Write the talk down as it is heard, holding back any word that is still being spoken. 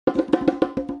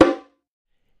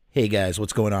Hey guys,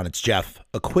 what's going on? It's Jeff.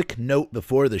 A quick note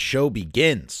before the show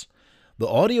begins. The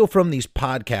audio from these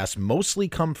podcasts mostly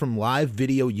come from live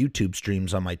video YouTube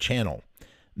streams on my channel.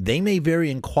 They may vary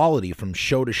in quality from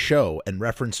show to show and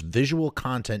reference visual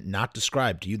content not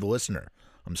described to you, the listener.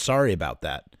 I'm sorry about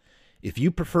that. If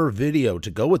you prefer video to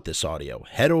go with this audio,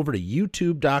 head over to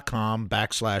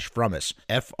youtube.com/Frumess, Frumess,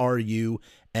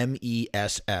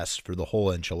 for the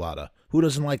whole enchilada. Who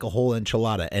doesn't like a whole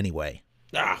enchilada anyway?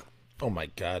 Oh my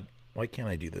God. Why can't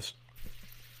I do this?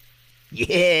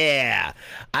 Yeah.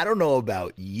 I don't know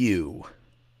about you,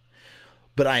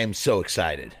 but I am so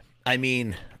excited. I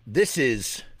mean, this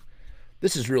is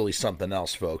really something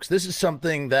else, folks. This is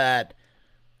something that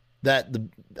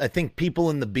I think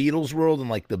people in the Beatles world and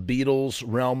like the Beatles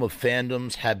realm of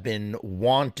fandoms have been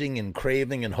wanting and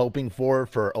craving and hoping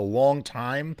for a long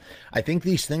time. I think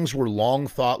these things were long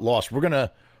thought lost. We're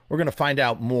gonna find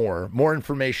out more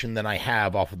information than I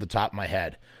have off of the top of my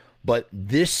head. But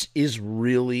this is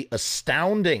really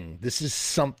astounding. This is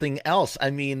something else. I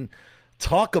mean,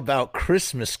 talk about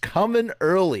Christmas coming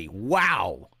early.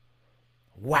 Wow.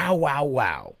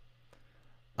 Wow.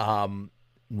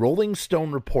 Rolling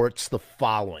Stone reports the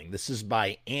following. This is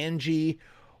by Angie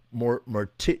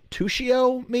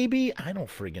Mortuccio, maybe? I don't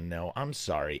friggin' know. I'm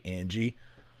sorry, Angie.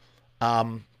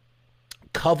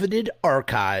 Coveted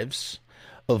archives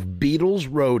of Beatles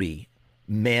roadie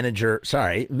manager,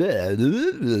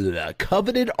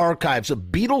 coveted archives of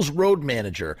Beatles road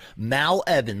manager Mal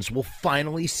Evans will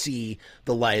finally see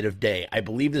the light of day. I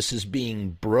believe this is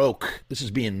being broke. This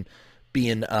is being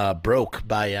broke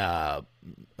by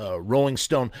Rolling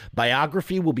Stone.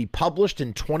 Biography will be published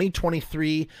in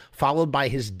 2023, followed by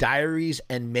his diaries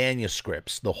and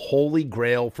manuscripts, the holy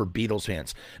grail for Beatles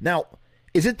fans. Now,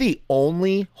 is it the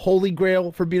only holy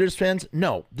grail for Beatles fans?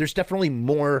 No, there's definitely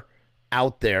more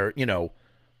out there. You know,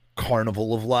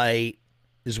 Carnival of Light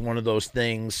is one of those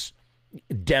things.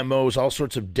 Demos, all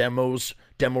sorts of demo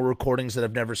recordings that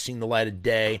have never seen the light of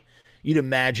day. You'd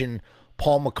imagine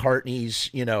Paul McCartney's,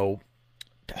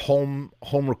 home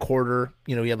recorder,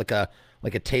 he had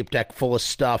like a tape deck full of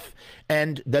stuff.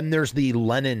 And then there's the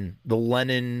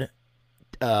Lennon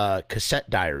cassette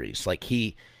diaries. Like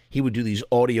he would do these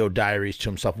audio diaries to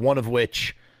himself, one of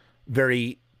which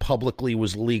very publicly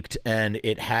was leaked, and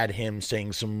it had him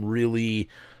saying some really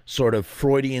sort of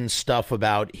Freudian stuff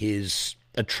about his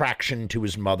attraction to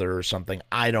his mother or something.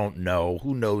 I don't know.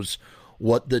 Who knows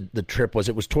what the trip was?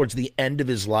 It was towards the end of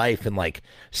his life in like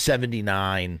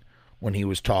 79 when he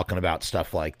was talking about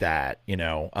stuff like that,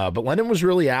 But Lennon was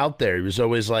really out there. He was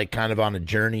always like kind of on a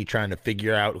journey trying to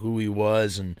figure out who he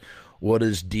was and what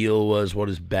his deal was, what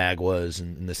his bag was,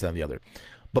 and this, that, and the other.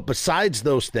 But besides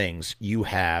those things, you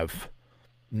have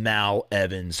Mal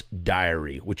Evans'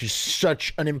 diary, which is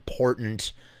such an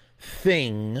important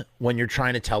thing when you're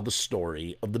trying to tell the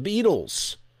story of the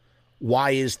Beatles.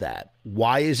 Why is that?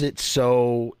 Why is it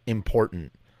so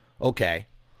important? Okay,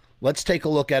 let's take a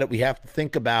look at it. We have to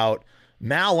think about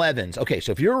Mal Evans. Okay,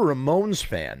 so if you're a Ramones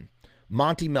fan,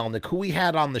 Monty Melnick, who we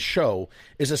had on the show,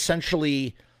 is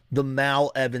essentially the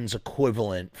Mal Evans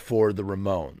equivalent for the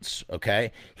Ramones,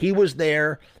 okay? He was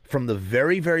there from the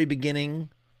very, very beginning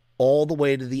all the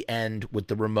way to the end with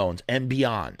the Ramones and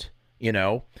beyond,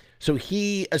 So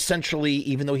he essentially,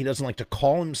 even though he doesn't like to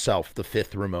call himself the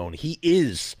fifth Ramone, he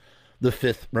is the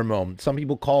fifth Ramone. Some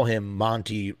people call him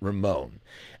Monty Ramone.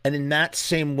 And in that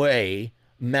same way,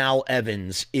 Mal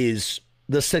Evans is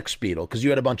the sixth Beatle, because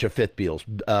you had a bunch of fifth Beatles.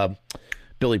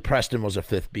 Billy Preston was a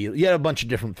fifth Beatle. You had a bunch of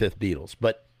different fifth Beatles,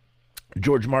 but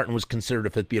George Martin was considered a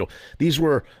fifth Beatle. These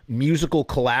were musical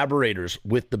collaborators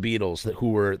with the Beatles who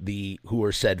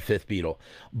were said fifth Beatle.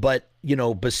 But,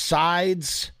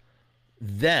 besides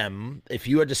them, if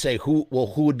you had to say who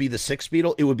would be the sixth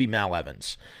Beatle, it would be Mal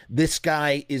Evans. This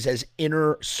guy is as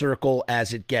inner circle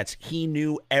as it gets. He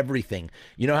knew everything.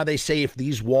 You know how they say if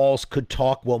these walls could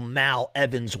talk? Well, Mal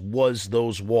Evans was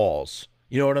those walls.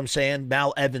 You know what I'm saying?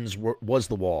 Mal Evans was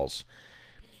the walls.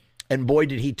 And boy,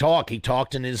 did he talk. He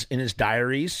talked in his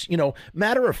diaries,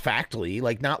 matter of factly,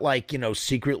 like not like,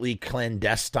 secretly,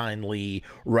 clandestinely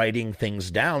writing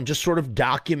things down, just sort of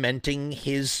documenting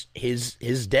his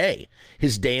day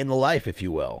in the life, if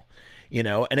you will,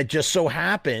 and it just so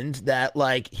happened that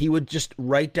like he would just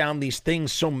write down these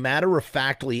things so matter of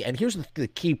factly. And here's the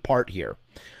key part here.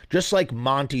 Just like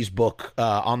Monty's book,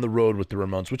 On the Road with the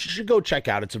Ramones, which you should go check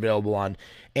out. It's available on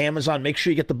Amazon. Make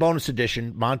sure you get the bonus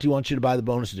edition. Monty wants you to buy the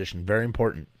bonus edition. Very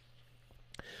important.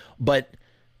 But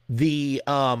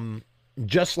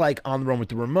just like On the Road with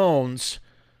the Ramones,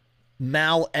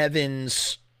 Mal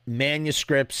Evans'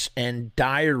 manuscripts and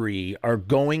diary are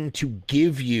going to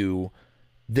give you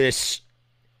this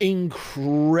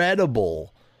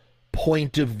incredible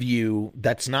point of view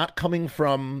that's not coming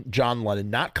from John Lennon,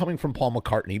 not coming from Paul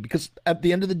McCartney, because at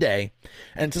the end of the day,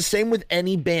 and it's the same with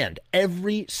any band,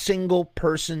 every single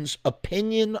person's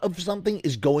opinion of something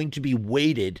is going to be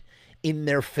weighted in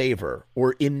their favor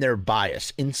or in their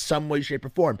bias in some way, shape, or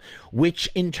form, which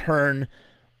in turn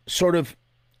sort of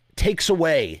takes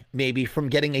away maybe from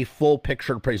getting a full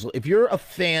picture appraisal. If you're a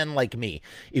fan like me,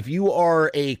 if you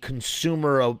are a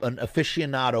consumer, an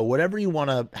aficionado, whatever you want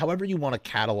to, however you want to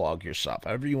catalog yourself,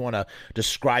 however you want to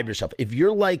describe yourself, if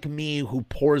you're like me who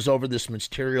pores over this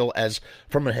material as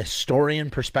from a historian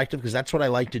perspective, because that's what I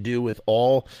like to do with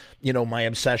all, my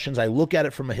obsessions. I look at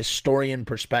it from a historian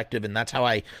perspective, and that's how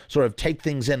I sort of take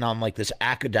things in on like this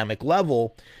academic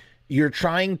level. You're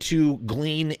trying to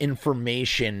glean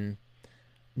information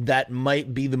that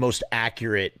might be the most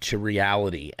accurate to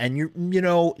reality. And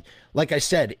like I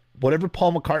said, whatever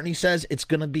Paul McCartney says, it's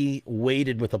going to be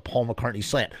weighted with a Paul McCartney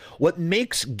slant. What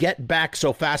makes Get Back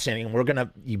so fascinating,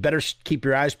 you better keep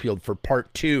your eyes peeled for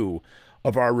part 2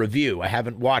 of our review. I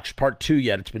haven't watched part 2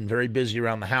 yet. It's been very busy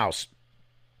around the house.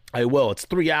 I will. It's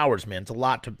 3 hours, man. It's a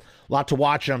lot to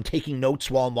watch. And I'm taking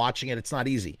notes while I'm watching it. It's not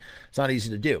easy. It's not easy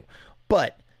to do.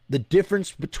 But the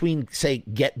difference between, say,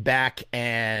 Get Back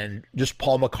and just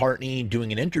Paul McCartney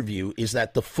doing an interview is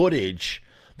that the footage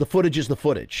is the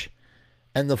footage.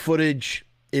 And the footage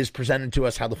is presented to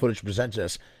us how the footage presents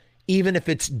us, even if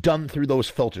it's done through those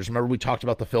filters. Remember, we talked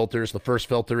about the filters. The first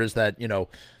filter is that,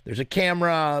 there's a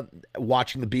camera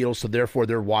watching the Beatles, so therefore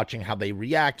they're watching how they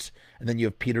react. And then you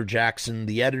have Peter Jackson,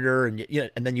 the editor, and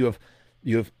then you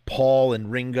have Paul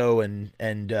and Ringo and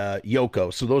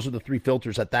Yoko. So those are the 3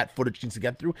 filters that footage needs to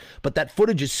get through. But that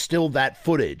footage is still that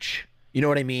footage. You know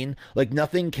what I mean? Like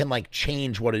nothing can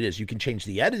change what it is. You can change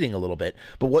the editing a little bit,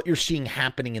 but what you're seeing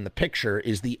happening in the picture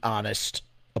is the honest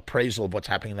appraisal of what's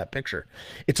happening in that picture.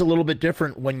 It's a little bit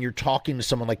different when you're talking to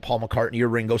someone like Paul McCartney or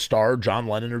Ringo Starr, or John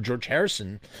Lennon or George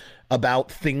Harrison about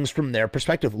things from their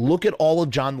perspective. Look at all of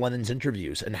John Lennon's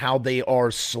interviews and how they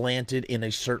are slanted in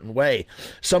a certain way.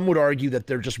 Some would argue that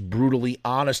they're just brutally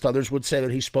honest. Others would say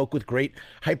that he spoke with great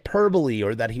hyperbole,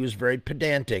 or that he was very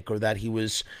pedantic, or that he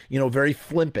was, very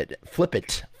flippant.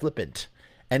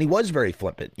 And he was very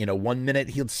flippant. 1 minute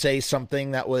he'd say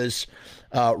something that was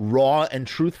raw and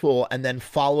truthful, and then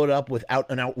followed up without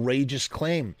an outrageous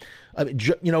claim.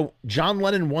 John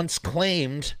Lennon once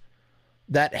claimed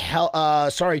that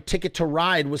Ticket to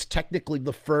Ride was technically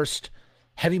the first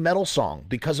heavy metal song,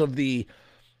 because of the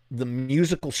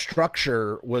musical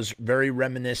structure was very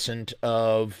reminiscent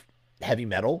of heavy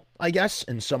metal, I guess,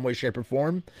 in some way, shape, or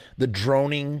form. The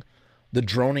droning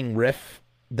riff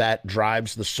that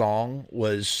drives the song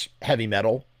was heavy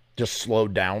metal, just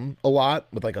slowed down a lot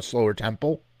with a slower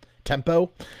tempo.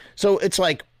 So it's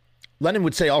like Lennon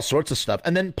would say all sorts of stuff.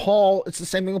 And then Paul, it's the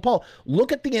same thing with Paul.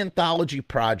 Look at the Anthology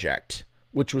Project,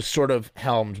 which was sort of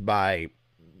helmed by,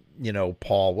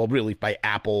 Paul, well, really by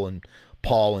Apple and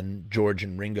Paul and George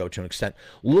and Ringo to an extent.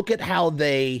 Look at how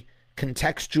they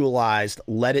contextualized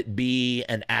Let It Be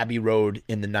and Abbey Road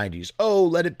in the 90s. Oh,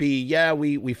 Let It Be. Yeah,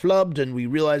 we flubbed and we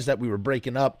realized that we were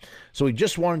breaking up. So we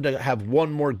just wanted to have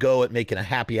one more go at making a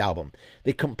happy album.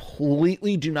 They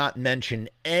completely do not mention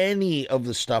any of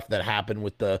the stuff that happened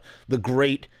with the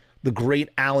great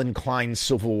Alan Klein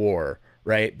Civil War,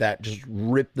 right? That just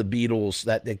ripped the Beatles,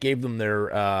 that gave them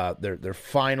their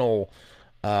final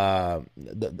that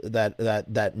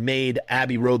made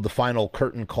Abbey Road the final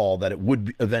curtain call that it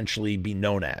would eventually be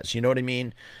known as. You know what I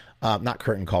mean? Not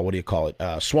curtain call. What do you call it?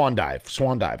 Swan dive,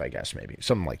 I guess, maybe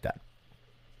something like that.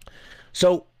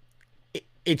 So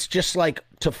it's just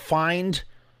to find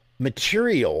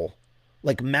material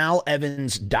like Mal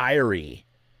Evans' diary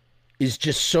is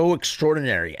just so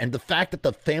extraordinary. And the fact that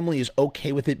the family is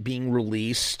okay with it being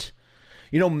released.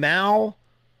 Mal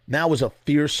was a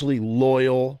fiercely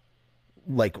loyal,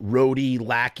 roadie,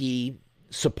 lackey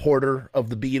supporter of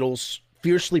the Beatles,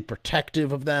 fiercely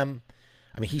protective of them.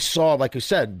 I mean, he saw, like I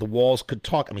said, the walls could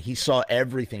talk. I mean, he saw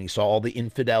everything. He saw all the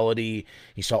infidelity.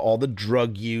 He saw all the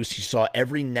drug use. He saw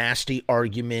every nasty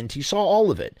argument. He saw all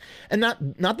of it. And not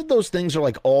that those things are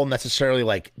all necessarily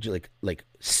like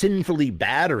sinfully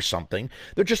bad or something.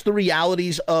 They're just the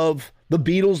realities of the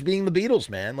Beatles being the Beatles,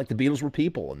 man. The Beatles were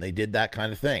people and they did that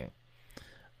kind of thing.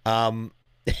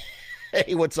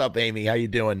 Hey, what's up, Amy? How you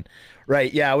doing?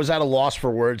 Right, yeah, I was at a loss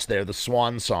for words there. The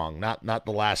Swan Song, not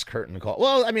the last curtain call.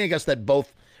 Well, I mean, I guess that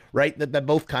both, right? That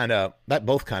both kind of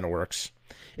works.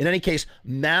 In any case,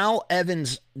 Mal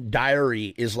Evans'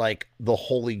 diary is the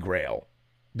holy grail,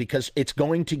 because it's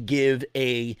going to give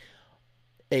a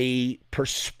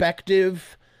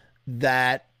perspective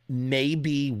that may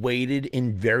be weighted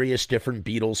in various different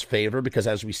Beatles' favor because,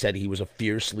 as we said, he was a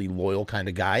fiercely loyal kind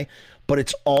of guy, but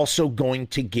it's also going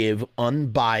to give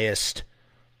unbiased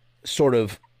sort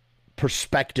of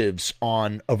perspectives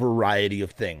on a variety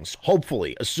of things,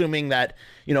 hopefully, assuming that,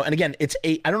 and again,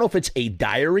 I don't know if it's a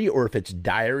diary or if it's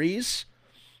diaries.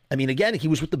 I mean, again, he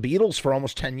was with the Beatles for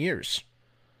almost 10 years.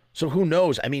 So who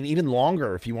knows? I mean, even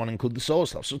longer if you want to include the solo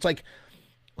stuff. So it's like,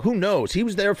 who knows? He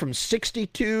was there from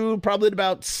 62, probably at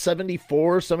about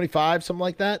 74, 75, something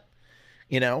like that.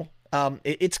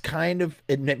 It's kind of,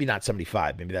 maybe not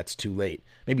 75. Maybe that's too late.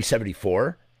 Maybe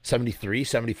 74, 73,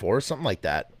 74, something like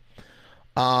that.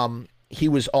 He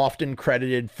was often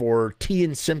credited for Tea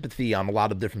and Sympathy on a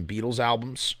lot of different Beatles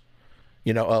albums.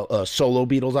 Solo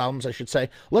Beatles albums, I should say.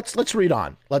 Let's read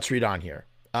on. Let's read on here.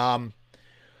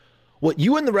 While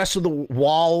you and the rest of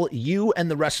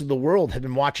the world have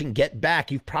been watching Get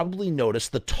Back, you've probably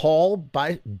noticed the tall,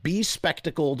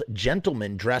 bespectacled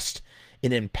gentleman dressed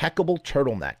in impeccable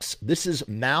turtlenecks. This is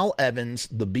Mal Evans,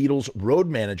 the Beatles' road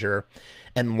manager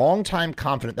and longtime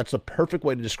confidant. That's the perfect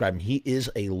way to describe him. He is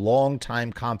a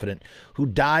longtime confidant who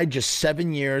died just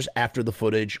 7 years after the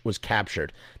footage was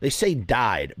captured. They say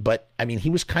died, but I mean,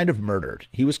 he was kind of murdered.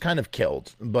 He was kind of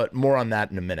killed, but more on that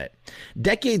in a minute.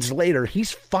 Decades later,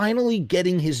 he's finally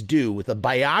getting his due with a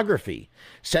biography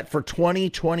set for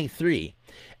 2023.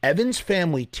 Evans'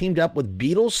 family teamed up with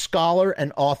Beatles scholar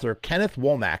and author Kenneth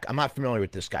Womack, I'm not familiar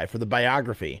with this guy, for the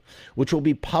biography, which will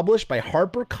be published by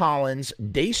HarperCollins'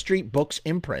 Day Street Books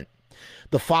imprint.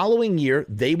 The following year,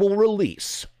 they will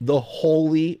release the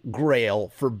holy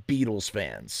grail for Beatles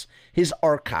fans, his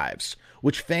archives,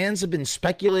 which fans have been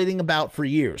speculating about for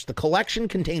years. The collection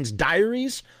contains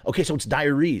diaries, okay, so it's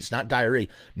diaries, not diary,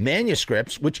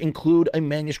 manuscripts, which include a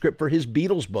manuscript for his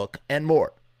Beatles book and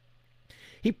more.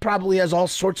 He probably has all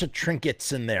sorts of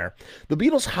trinkets in there. The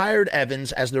Beatles hired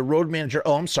Evans as their road manager.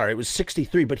 Oh, I'm sorry, it was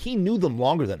 63, but he knew them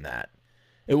longer than that.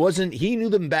 He knew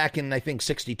them back in, I think,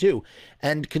 62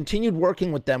 and continued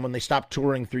working with them when they stopped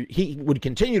touring. He would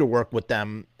continue to work with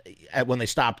them when they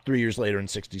stopped 3 years later in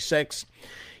 66.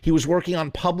 He was working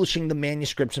on publishing the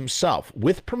manuscripts himself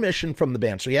with permission from the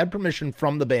band. So he had permission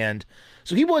from the band.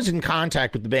 So he was in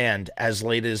contact with the band as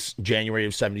late as January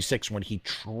of 76 when he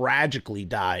tragically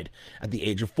died at the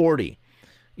age of 40.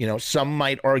 Some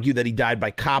might argue that he died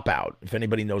by cop-out, if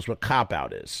anybody knows what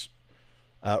cop-out is.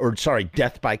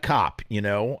 Death by cop,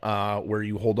 where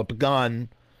you hold up a gun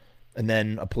and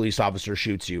then a police officer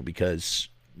shoots you because,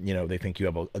 they think you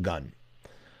have a gun.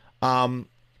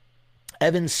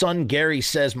 Evan's son, Gary,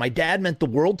 says, "My dad meant the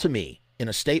world to me." In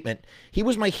a statement, he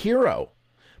was my hero.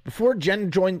 Before Ken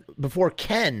joined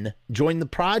the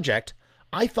project,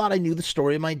 I thought I knew the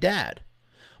story of my dad.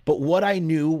 But what I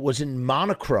knew was in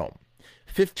monochrome.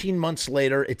 15 months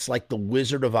later, it's like The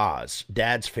Wizard of Oz,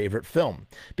 Dad's favorite film,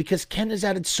 because Ken has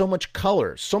added so much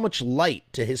color, so much light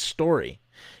to his story.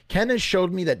 Ken has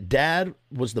showed me that Dad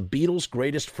was the Beatles'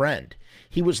 greatest friend.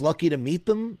 He was lucky to meet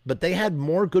them, but they had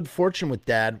more good fortune with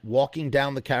Dad walking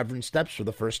down the cavern steps for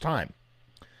the first time.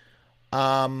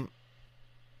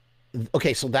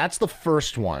 Okay, so that's the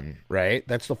first one, right?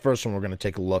 That's the first one we're going to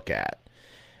take a look at.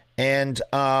 And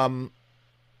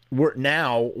what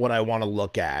I want to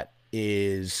look at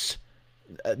is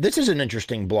this is an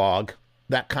interesting blog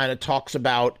that kind of talks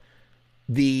about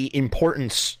the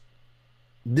importance.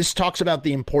 This talks about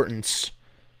the importance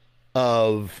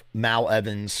of Mal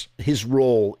Evans, his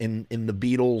role in the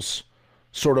Beatles'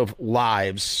 sort of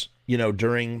lives,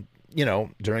 during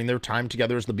their time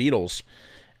together as the Beatles.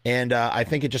 And I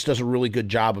think it just does a really good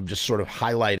job of just sort of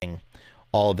highlighting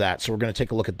all of that. So we're going to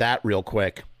take a look at that real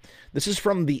quick. This is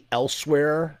from the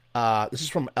Elsewhere. This is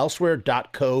from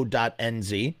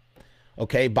elsewhere.co.nz,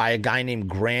 okay, by a guy named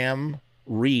Graham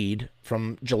Reed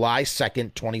from July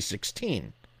 2nd,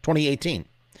 2018.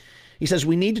 He says,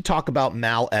 "We need to talk about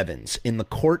Mal Evans in the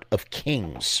Court of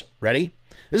Kings." Ready?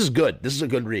 This is good. This is a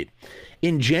good read.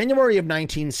 In January of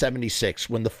 1976,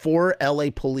 when the 4 LA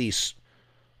police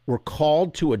were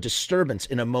called to a disturbance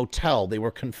in a motel, they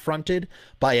were confronted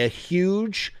by a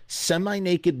huge,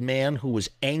 semi-naked man who was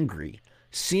angry,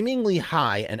 seemingly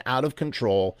high and out of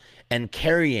control, and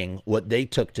carrying what they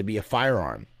took to be a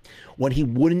firearm. When he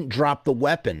wouldn't drop the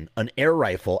weapon, an air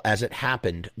rifle, as it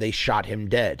happened, they shot him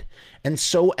dead. And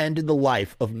so ended the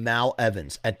life of Mal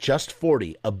Evans, at just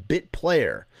 40, a bit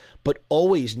player, but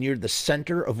always near the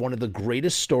center of one of the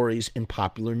greatest stories in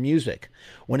popular music.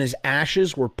 When his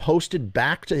ashes were posted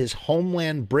back to his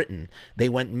homeland Britain, they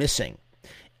went missing.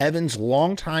 Evans'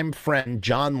 longtime friend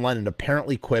John Lennon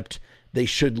apparently quipped, "They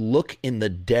should look in the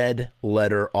dead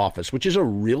letter office," which is a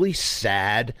really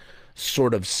sad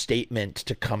sort of statement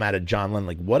to come out of John Lennon.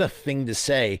 Like, what a thing to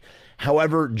say.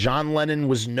 However, John Lennon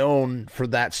was known for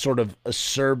that sort of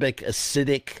acerbic,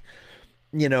 acidic,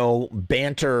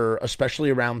 banter, especially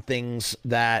around things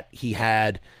that he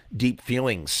had deep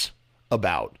feelings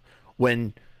about.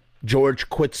 When George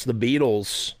quits the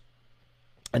Beatles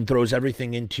and throws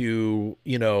everything into,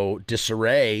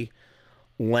 disarray,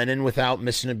 Lennon, without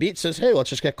missing a beat, says, hey, let's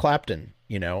just get Clapton.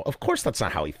 Of course, that's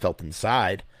not how he felt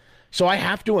inside. So I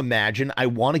have to imagine, I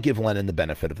want to give Lennon the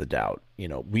benefit of the doubt.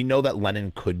 We know that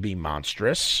Lennon could be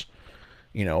monstrous.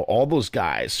 All those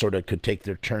guys sort of could take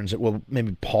their turns. Well,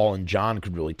 maybe Paul and John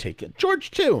could really take it.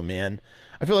 George too, man.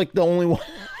 I feel like the only one.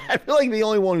 I feel like the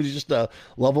only one who's just a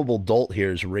lovable dolt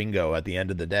here is Ringo. At the end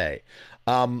of the day,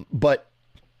 but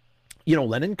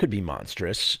Lennon could be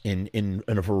monstrous in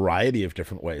a variety of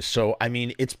different ways. So I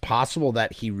mean, it's possible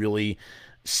that he really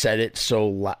said it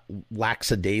so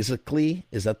lackadaisically.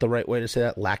 Is that the right way to say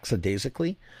that?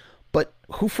 Lackadaisically. But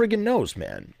who friggin' knows,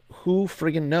 man? Who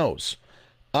friggin' knows?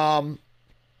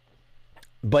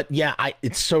 But yeah,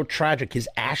 it's so tragic. His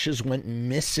ashes went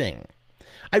missing.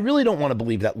 I really don't want to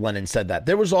believe that Lennon said that.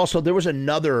 There was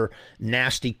another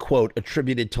nasty quote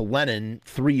attributed to Lennon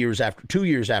 2 years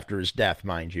after his death,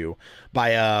 mind you, by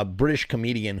a British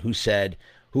comedian who said,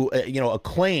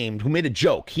 acclaimed, who made a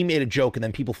joke. He made a joke, and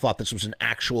then people thought this was an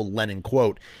actual Lennon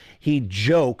quote. He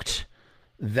joked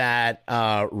that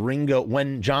Ringo,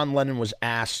 when John Lennon was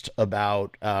asked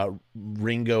about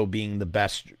Ringo being the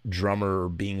best drummer or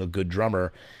being a good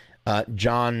drummer,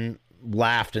 John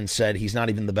laughed and said he's not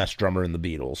even the best drummer in the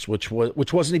Beatles, which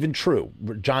wasn't even true.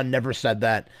 John never said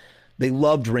that. They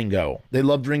loved Ringo. They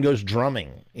loved Ringo's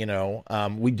drumming.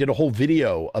 We did a whole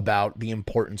video about the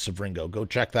importance of Ringo. Go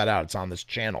check that out. It's on this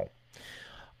channel.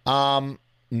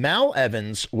 Mal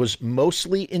Evans was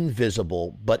mostly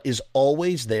invisible, but is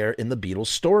always there in the Beatles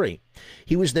story.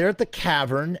 He was there at the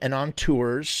Cavern and on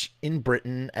tours in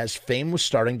Britain as fame was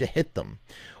starting to hit them.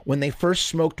 When they first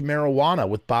smoked marijuana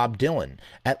with Bob Dylan,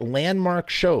 at landmark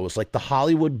shows like the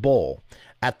Hollywood Bowl,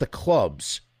 at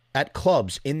clubs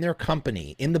in their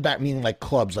company, in the back, meaning like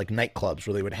clubs, like nightclubs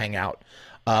where they would hang out,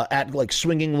 at like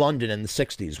Swinging London in the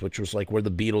 60s, which was like where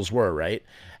the Beatles were, right?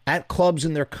 At clubs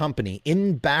in their company,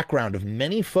 in background of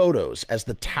many photos as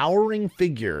the towering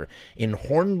figure in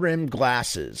horn-rimmed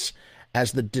glasses,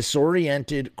 as the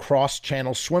disoriented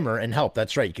cross-channel swimmer in Help.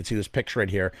 That's right. You can see this picture right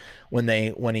here when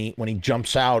he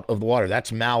jumps out of the water.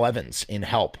 That's Mal Evans in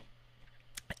Help.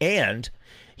 And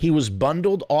he was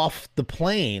bundled off the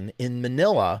plane in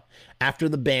Manila after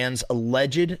the band's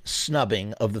alleged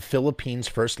snubbing of the Philippines'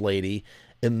 First Lady,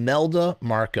 Imelda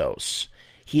Marcos.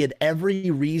 He had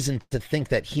every reason to think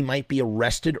that he might be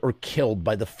arrested or killed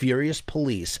by the furious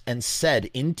police, and said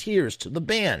in tears to the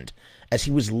band as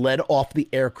he was led off the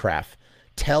aircraft,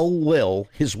 "Tell Lil,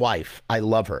 his wife, I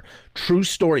love her." True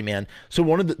story, man. So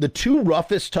one of the two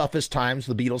roughest, toughest times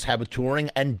the Beatles had with touring,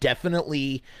 and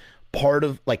definitely part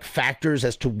of like factors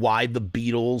as to why the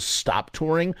Beatles stopped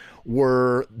touring,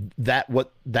 were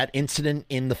that incident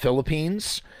in the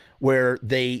Philippines where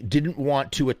they didn't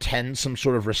want to attend some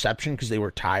sort of reception because they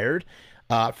were tired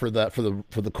for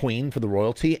the Queen, for the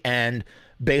royalty, and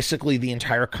basically the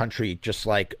entire country just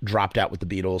like dropped out with the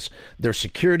Beatles. Their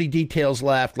security details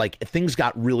left. Like things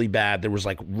got really bad. There was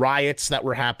like riots that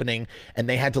were happening, and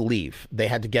they had to leave. They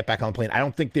had to get back on the plane. I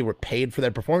don't think they were paid for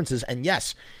their performances. And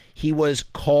yes, he was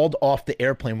called off the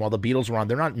airplane while the Beatles were on.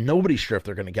 Nobody's sure if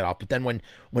they're going to get off. But then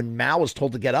when Mal was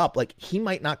told to get up, like he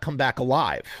might not come back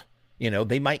alive.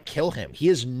 They might kill him. He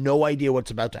has no idea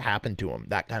what's about to happen to him,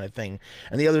 that kind of thing.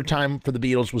 And the other time for the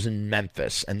Beatles was in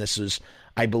Memphis. And this is,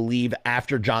 I believe,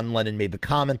 after John Lennon made the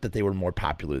comment that they were more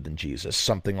popular than Jesus,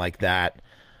 something like that.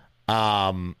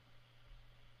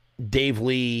 Dave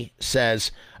Lee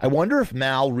says, I wonder if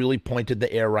Mal really pointed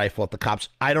the air rifle at the cops.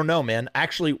 I don't know, man.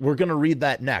 Actually, we're going to read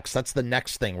that next. That's the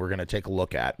next thing we're going to take a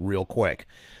look at real quick.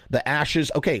 The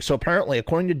ashes. Okay, so apparently,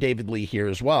 according to David Lee here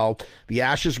as well, the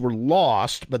ashes were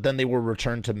lost, but then they were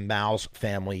returned to Mal's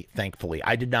family, thankfully.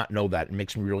 I did not know that. It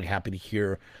makes me really happy to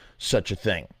hear such a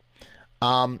thing.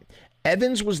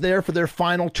 Evans was there for their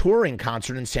final touring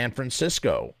concert in San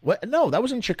Francisco. What? No, that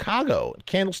was in Chicago.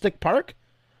 Candlestick Park?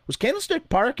 Was Candlestick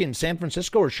Park in San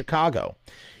Francisco or Chicago?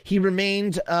 He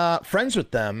remained friends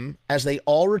with them as they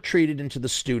all retreated into the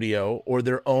studio or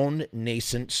their own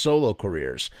nascent solo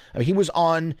careers. I mean, he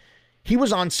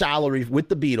was on salary with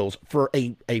the Beatles for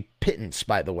a pittance,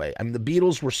 by the way. I mean, the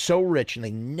Beatles were so rich, and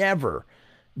they never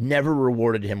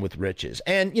rewarded him with riches.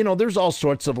 And, there's all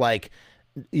sorts of like,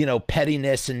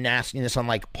 pettiness and nastiness on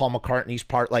like Paul McCartney's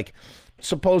part. Like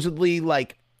supposedly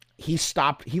like he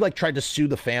stopped, he like tried to sue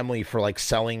the family for like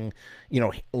selling,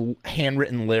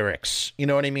 handwritten lyrics, you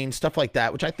know what I mean? Stuff like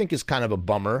that, which I think is kind of a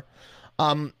bummer.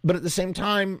 But at the same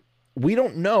time, we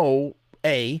don't know,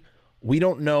 we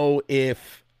don't know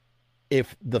if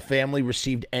the family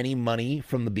received any money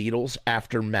from the Beatles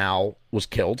after Mal was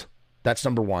killed. That's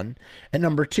number one. And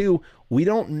number two, we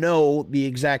don't know the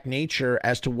exact nature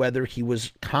as to whether he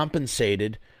was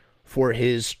compensated for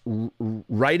his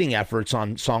writing efforts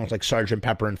on songs like Sgt.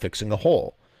 Pepper and Fixing a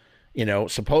Hole.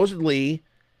 Supposedly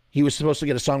he was supposed to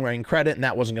get a songwriting credit, and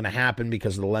that wasn't going to happen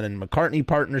because of the Lennon-McCartney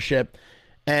partnership,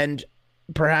 and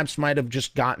perhaps might have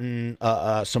just gotten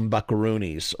some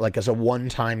buckaroonies, like as a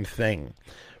one-time thing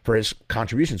for his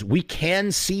contributions. We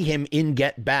can see him in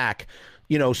Get Back,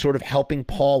 sort of helping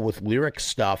Paul with lyric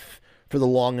stuff for The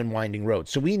Long and Winding Road.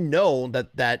 So we know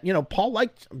that Paul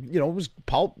liked,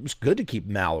 Paul was good to keep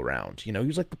Mal around. He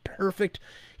was like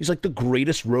he's like the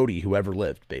greatest roadie who ever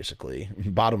lived, basically.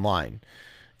 Bottom line.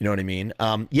 You know what I mean?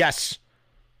 Yes.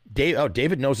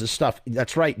 David knows his stuff.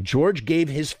 That's right. George gave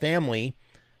his family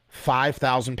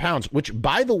 £5,000, which,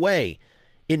 by the way,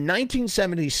 in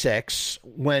 1976,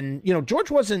 when,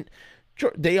 George wasn't,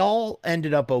 they all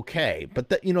ended up okay, but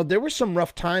there were some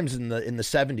rough times in the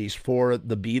 70s for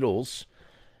the Beatles,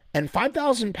 and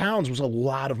 £5,000 was a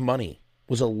lot of money,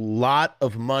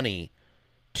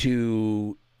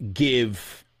 to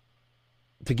give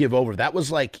over. That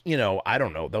was like, I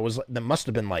don't know, that must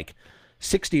have been like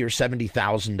 $60,000 or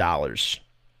 $70,000,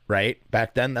 right?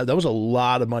 Back then, that was a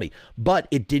lot of money, but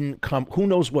it didn't come. Who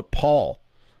knows what Paul,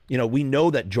 we know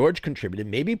that George contributed.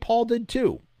 Maybe Paul did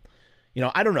too.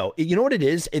 I don't know. You know what it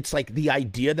is? It's like the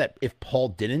idea that if Paul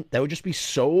didn't, that would just be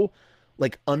so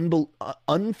like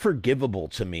unforgivable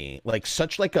to me. Like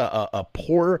such like a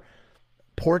poor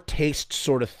taste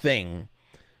sort of thing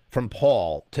from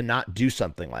Paul to not do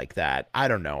something like that. I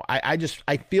don't know.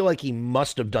 I feel like he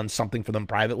must have done something for them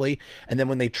privately. And then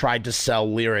when they tried to sell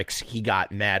lyrics, he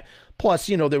got mad. Plus,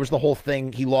 there was the whole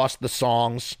thing. He lost the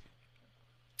songs.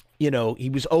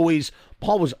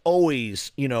 Paul was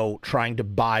always, trying to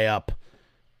buy up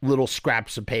little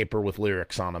scraps of paper with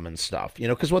lyrics on them and stuff,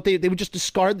 because what they would just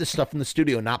discard this stuff in the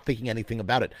studio, not thinking anything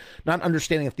about it, not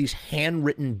understanding if these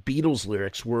handwritten Beatles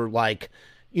lyrics were like,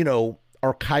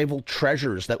 archival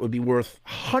treasures that would be worth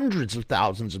hundreds of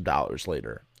thousands of dollars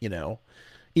later,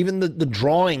 Even the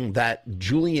drawing that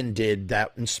Julian did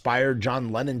that inspired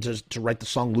John Lennon to write the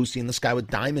song Lucy in the Sky with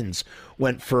Diamonds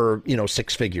went for,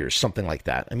 six figures, something like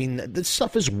that. I mean, this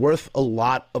stuff is worth a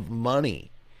lot of money.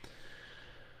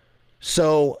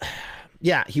 So,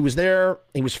 yeah, he was there.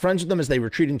 He was friends with them as they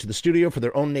retreated to the studio for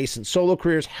their own nascent solo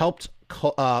careers, helped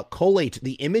collate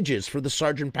the images for the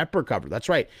Sgt. Pepper cover. That's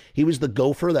right. He was the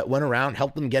gopher that went around,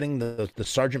 helped them getting the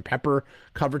Sgt. Pepper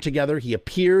cover together. He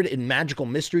appeared in Magical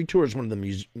Mystery Tour as one of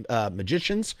the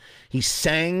magicians. He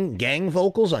sang gang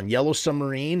vocals on Yellow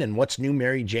Submarine and What's New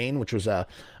Mary Jane, which was an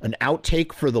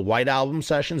outtake for the White Album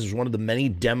sessions. It was one of the many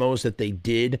demos that they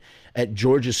did at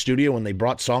George's studio when they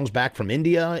brought songs back from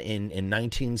India in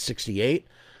 1968.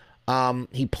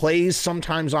 He plays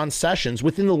sometimes on sessions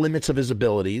within the limits of his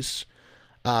abilities.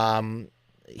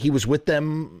 He was with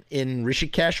them in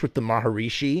Rishikesh with the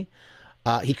Maharishi.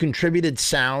 He contributed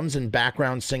sounds and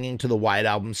background singing to the White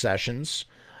Album sessions.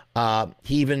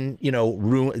 He even,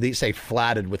 they say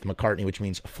flatted with McCartney, which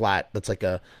means flat. That's like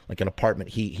an apartment.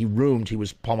 He roomed. He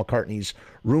was Paul McCartney's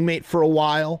roommate for a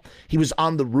while. He was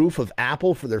on the roof of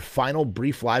Apple for their final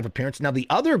brief live appearance. Now, the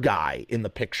other guy in the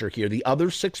picture here, the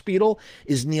other sixth Beatle,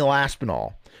 is Neil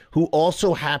Aspinall, who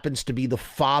also happens to be the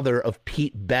father of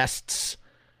Pete Best's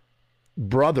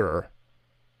brother,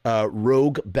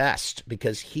 Rogue Best,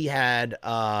 because he had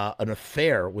an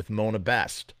affair with Mona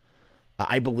Best,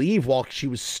 I believe, while she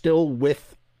was still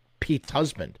with Pete's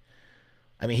husband.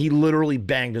 I mean, he literally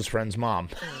banged his friend's mom.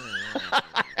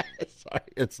 Sorry,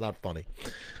 it's not funny.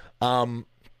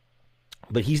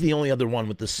 But he's the only other one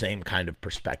with the same kind of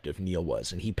perspective. Neil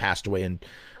was, and he passed away in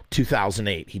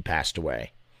 2008. He passed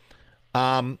away.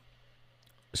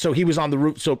 So he was on the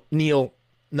roof. So Mal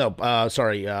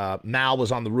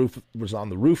was on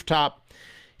the rooftop.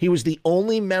 He was the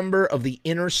only member of the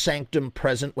inner sanctum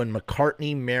present when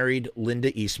McCartney married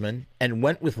Linda Eastman and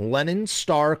went with Lennon,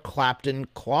 Starr, Clapton,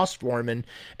 Klaus Voormann,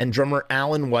 and drummer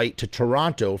Alan White to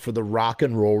Toronto for the Rock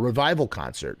and Roll Revival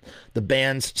concert, the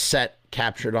band's set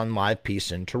captured on Live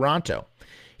Peace in Toronto.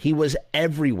 He was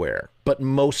everywhere, but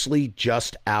mostly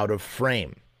just out of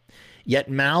frame. Yet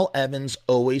Mal Evans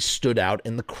always stood out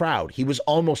in the crowd. He was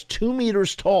almost 2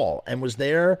 meters tall and was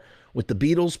there with the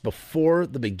Beatles before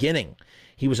the beginning.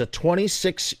 He was a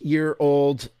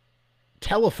 26-year-old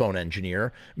telephone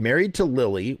engineer, married to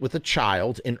Lily with a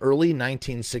child in early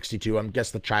 1962. I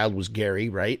guess the child was Gary,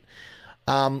 right?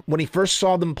 When he first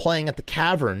saw them playing at the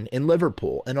Cavern in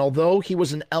Liverpool. And although he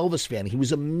was an Elvis fan, he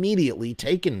was immediately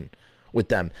taken with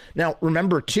them. Now,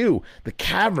 remember, too, the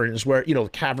Cavern is where, the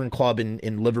Cavern Club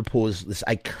in Liverpool is this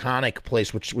iconic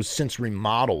place, which was since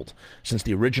remodeled since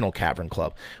the original Cavern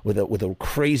Club with a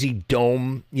crazy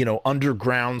dome,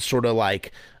 underground sort of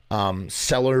like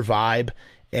cellar vibe.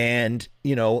 And,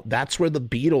 that's where the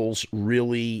Beatles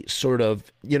really sort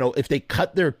of, if they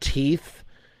cut their teeth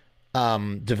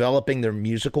developing their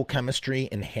musical chemistry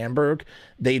in Hamburg,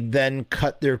 they then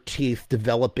cut their teeth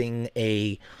developing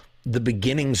the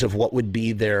beginnings of what would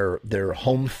be their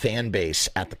home fan base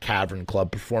at the Cavern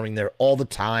Club, performing there all the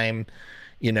time,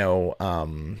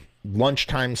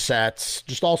 lunchtime sets,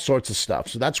 just all sorts of stuff.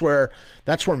 So that's where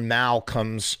Mal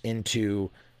comes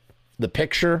into the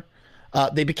picture.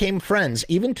 They became friends,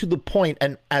 even to the point,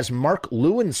 and as Mark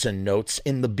Lewinson notes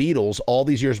in The Beatles, All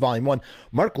These Years, Volume 1,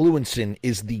 Mark Lewinson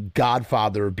is the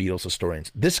godfather of Beatles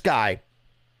historians. This guy,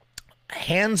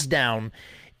 hands down,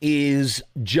 is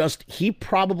just, he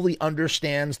probably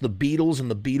understands the Beatles and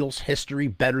the Beatles history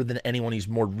better than anyone. He's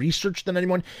more researched than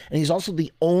anyone. And he's also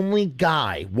the only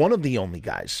guy, one of the only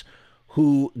guys,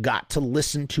 who got to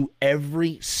listen to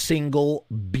every single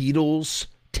Beatles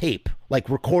tape, like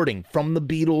recording from the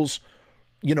Beatles,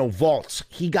 vaults.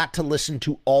 He got to listen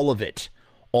to all of it,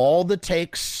 all the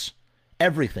takes,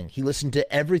 everything. He listened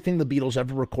to everything the Beatles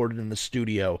ever recorded in the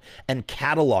studio and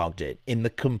cataloged it in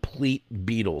the Complete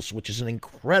Beatles, which is an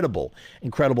incredible,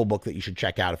 incredible book that you should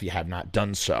check out if you have not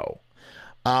done so.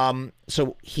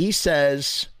 So he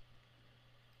says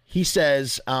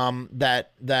that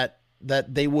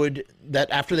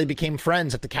after they became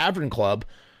friends at the Cavern Club,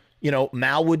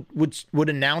 Mal would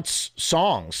announce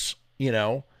songs,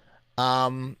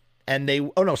 and they,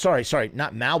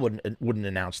 not Mal wouldn't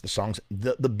announce the songs.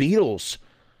 The Beatles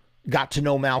got to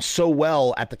know Mal so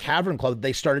well at the Cavern Club that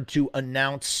they started to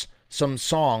announce some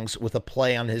songs with a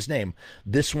play on his name.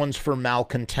 This one's for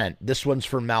Malcontent. This one's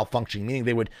for Malfunctioning, meaning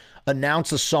they would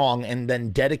announce a song and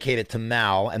then dedicate it to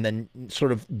Mal and then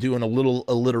sort of doing a little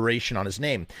alliteration on his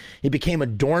name. He became a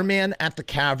doorman at the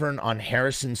Cavern on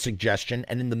Harrison's suggestion,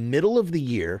 and in the middle of the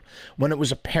year, when it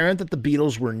was apparent that the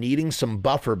Beatles were needing some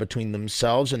buffer between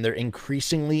themselves and their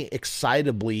increasingly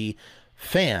excitably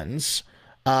fans,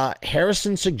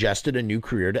 Harrison suggested a new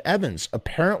career to Evans,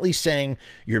 apparently saying,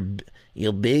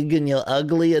 You're big and you're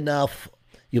ugly enough.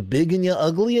 You're big and you're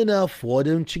ugly enough. Why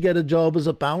don't you get a job as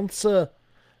a bouncer?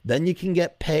 Then you can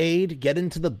get paid, get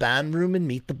into the band room and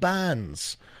meet the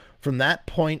bands. From that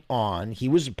point on, he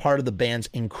was a part of the band's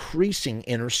increasing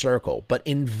inner circle, but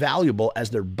invaluable as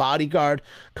their bodyguard,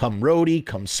 come roadie,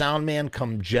 come sound man,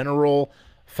 come general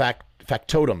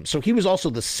factotum. So he was also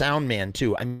the sound man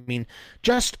too. I mean,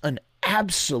 just an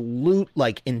absolute,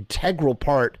 integral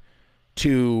part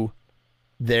to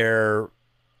their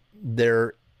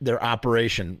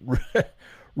operation.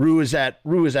 Rue is at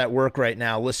work right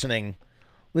now listening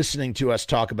to us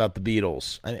talk about the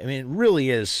Beatles. I mean, it really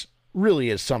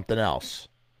is something else.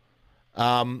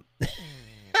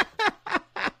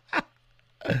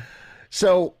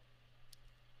 So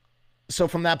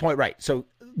from that point, right. So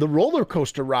the roller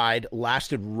coaster ride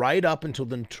lasted right up until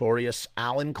the notorious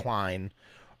Alan Klein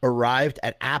arrived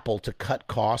at Apple to cut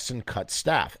costs and cut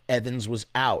staff. Evans was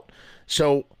out.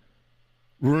 So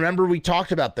remember, we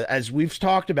talked about that, as we've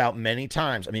talked about many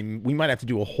times. I mean, we might have to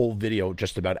do a whole video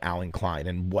just about Alan Klein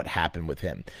and what happened with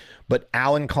him. But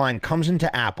Alan Klein comes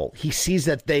into Apple. He sees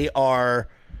that they are,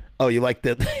 you like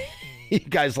that? You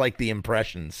guys like the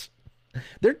impressions.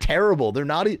 They're terrible. They're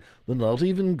not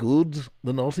even good.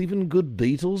 They're not even good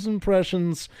Beatles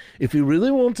impressions. If you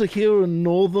really want to hear a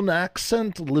northern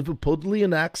accent, a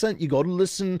Liverpudlian accent, you got to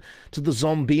listen to the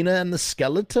Zombina and the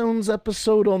Skeletons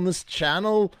episode on this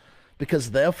channel,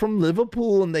 because they're from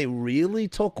Liverpool and they really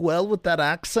talk well with that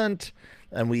accent.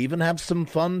 And we even have some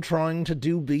fun trying to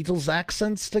do Beatles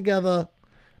accents together.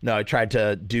 No, I tried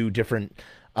to do different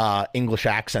English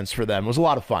accents for them. It was a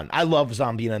lot of fun. I love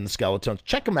Zombina and the Skeletons.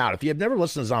 Check them out. If you have never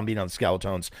listened to Zombina and the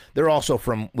Skeletons, they're also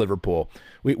from Liverpool.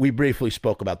 We briefly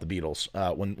spoke about the Beatles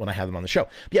when I had them on the show.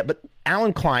 Yeah, but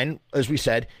Alan Klein, as we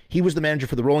said, he was the manager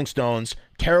for the Rolling Stones.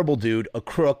 Terrible dude, a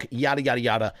crook, yada, yada,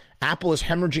 yada. Apple is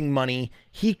hemorrhaging money.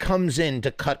 He comes in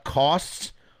to cut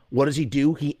costs. What does he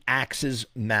do? He axes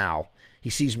Mal. He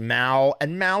sees Mal,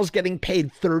 and Mal's getting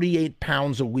paid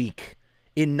 £38 a week.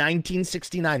 In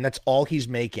 1969, that's all he's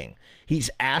making. He's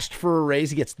asked for a raise.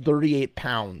 He gets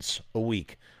 £38 a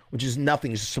week, which is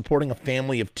nothing. He's supporting a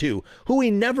family of two, who he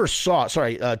never saw.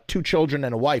 Sorry, 2 children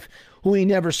and a wife, who he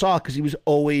never saw because he was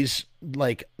always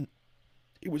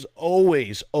was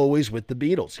always, always with the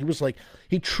Beatles. He was like,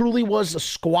 he truly was a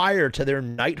squire to their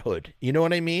knighthood. You know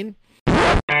what I mean?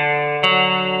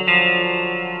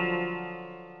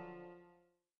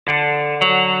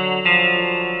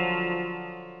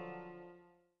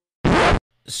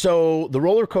 So the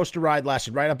roller coaster ride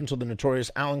lasted right up until the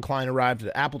notorious Alan Klein arrived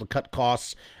at Apple to cut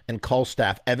costs and cull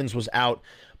staff. Evans was out,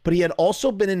 but he had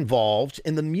also been involved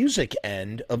in the music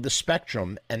end of the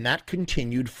spectrum, and that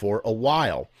continued for a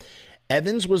while.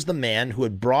 Evans was the man who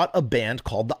had brought a band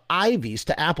called the Ivies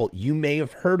to Apple. You may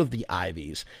have heard of the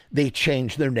Ivies. They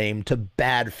changed their name to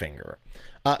Badfinger.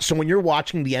 So when you're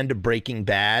watching the end of Breaking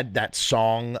Bad, that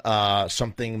song,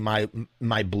 something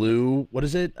my blue, what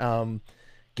is it?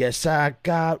 Guess I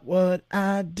got what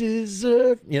I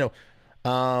deserve.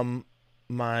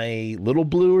 My Little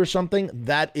Blue or something.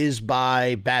 That is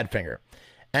by Badfinger,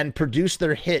 and produced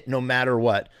their hit No Matter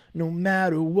What. No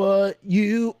matter what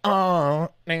you are.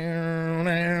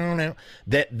 That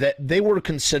they were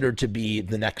considered to be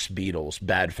the next Beatles,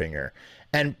 Badfinger.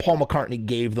 And Paul McCartney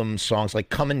gave them songs like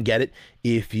Come and Get It.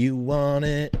 If you want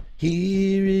it,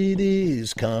 here it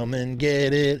is. Come and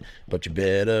get it. But you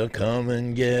better come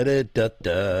and get it. Da,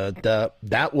 da, da.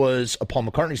 That was a Paul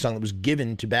McCartney song that was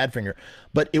given to Badfinger.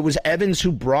 But it was Evans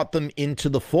who brought them into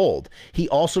the fold. He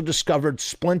also discovered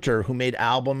Splinter, who made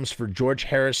albums for George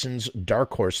Harrison's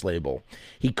Dark Horse label.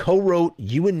 He co-wrote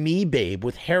You and Me, Babe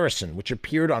with Harrison, which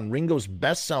appeared on Ringo's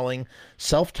best-selling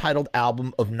self-titled album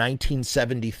of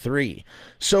 1973.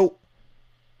 So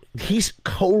he's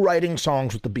co-writing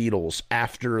songs with the Beatles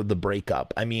after the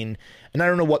breakup. I mean, and I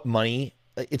don't know what money.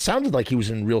 It sounded like he was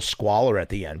in real squalor at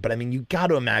the end, but I mean, you got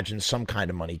to imagine some kind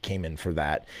of money came in for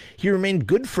that. He remained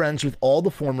good friends with all the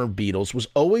former Beatles, was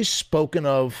always spoken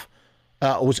of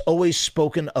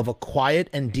a quiet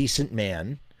and decent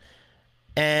man,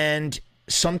 and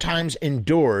sometimes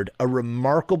endured a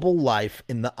remarkable life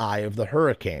in the eye of the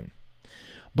hurricane.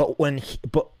 But when he,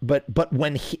 but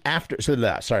when he after so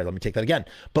that sorry, let me take that again.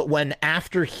 But when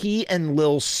after he and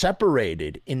Lil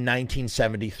separated in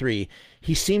 1973,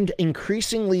 he seemed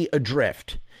increasingly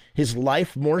adrift, his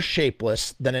life more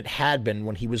shapeless than it had been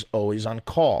when he was always on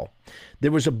call.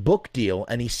 There was a book deal,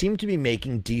 and he seemed to be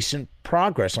making decent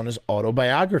progress on his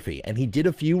autobiography, and he did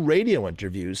a few radio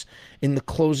interviews in the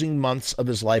closing months of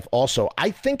his life also.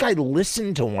 I think I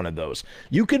listened to one of those.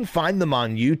 You can find them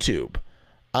on YouTube.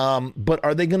 But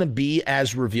are they going to be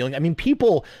as revealing? I mean,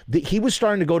 he was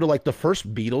starting to go to like the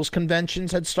first Beatles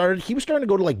conventions had started. He was starting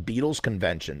to go to like Beatles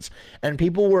conventions, and he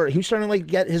was starting to like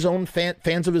get his own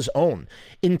fans of his own.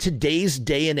 In today's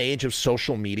day and age of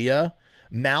social media,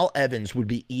 Mal Evans would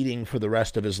be eating for the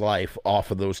rest of his life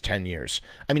off of those 10 years.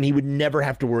 I mean, he would never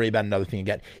have to worry about another thing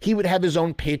again. He would have his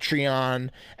own Patreon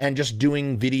and just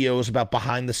doing videos about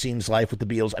behind the scenes life with the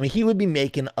Beatles. I mean, he would be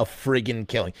making a friggin'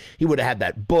 killing. He would have had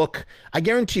that book. I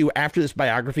guarantee you, after this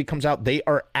biography comes out, they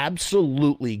are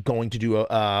absolutely going to do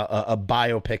a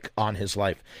biopic on his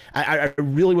life. I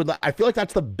really would. I feel like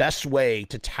that's the best way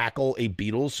to tackle a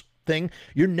Beatles thing.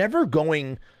 You're never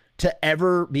going to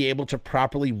ever be able to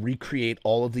properly recreate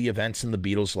all of the events in the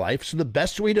Beatles' life. So the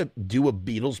best way to do a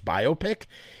Beatles biopic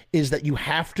is that you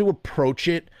have to approach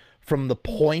it from the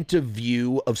point of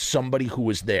view of somebody who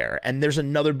was there. And there's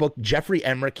another book, Jeffrey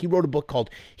Emmerich, he wrote a book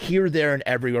called Here, There, and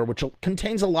Everywhere, which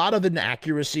contains a lot of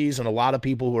inaccuracies and a lot of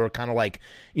people who are kind of like,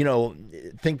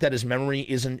 think that his memory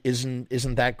isn't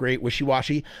that great,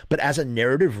 wishy-washy. But as a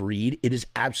narrative read, it is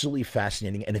absolutely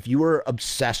fascinating. And if you are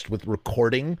obsessed with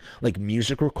recording, like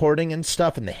music recording and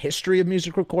stuff, and the history of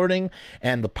music recording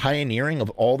and the pioneering of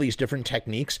all these different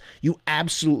techniques, you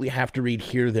absolutely have to read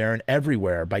Here, There, and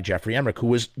Everywhere by Jeffrey Emmerich, who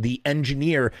was the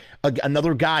engineer,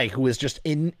 another guy who was just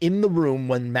in the room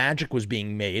when Magic was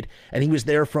being made, and he was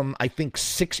there from, I think,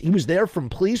 he was there from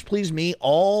Please Please Me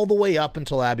all the way up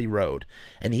until Abbey Road,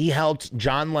 and he helped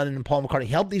John Lennon and Paul McCartney,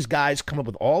 he helped these guys come up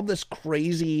with all this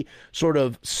crazy sort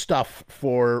of stuff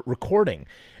for recording.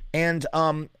 And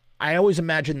I always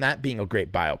imagine that being a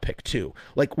great biopic too.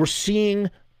 Like, we're seeing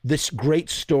this great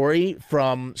story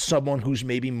from someone who's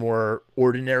maybe more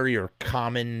ordinary or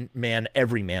common man,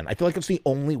 everyman. I feel like it's the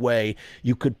only way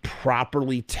you could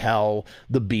properly tell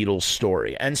the Beatles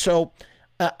story. And so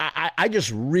I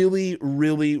just really,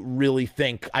 really, really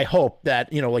think, I hope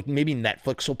that, like maybe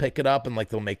Netflix will pick it up and like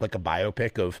they'll make like a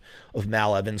biopic of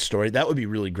Mal Evans' story. That would be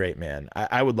really great, man.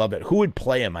 I would love it. Who would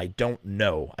play him? I don't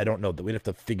know. We'd have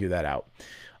to figure that out.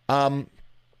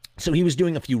 So he was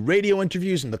doing a few radio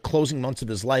interviews in the closing months of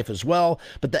his life as well.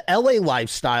 But the LA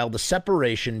lifestyle, the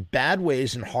separation, bad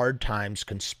ways, and hard times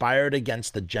conspired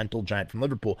against the gentle giant from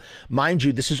Liverpool. Mind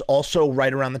you, this is also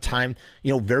right around the time,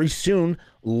 very soon,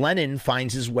 Lennon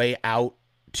finds his way out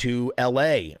to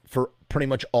LA for pretty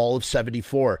much all of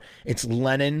 74. It's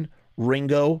Lennon,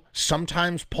 Ringo,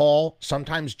 sometimes Paul,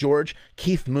 sometimes George,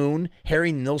 Keith Moon,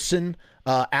 Harry Nilsson,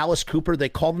 Alice Cooper. They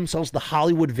call themselves the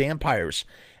Hollywood Vampires.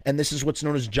 And this is what's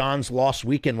known as John's Lost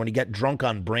Weekend, when he got drunk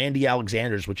on Brandy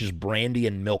Alexander's, which is brandy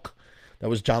and milk. That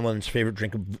was John Lennon's favorite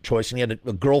drink of choice. And he had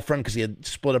a girlfriend, because he had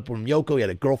split up from Yoko. He had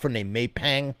a girlfriend named May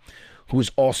Pang, who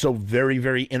was also very,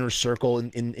 very inner circle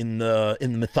in the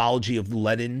mythology of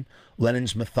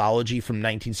Lennon's mythology from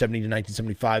 1970 to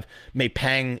 1975. May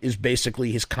Pang is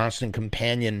basically his constant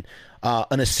companion,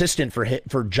 an assistant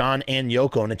for John and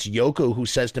Yoko. And it's Yoko who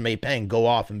says to May Pang, go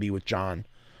off and be with John,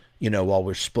 while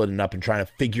we're splitting up and trying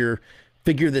to figure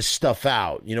this stuff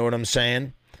out. You know what I'm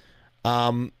saying?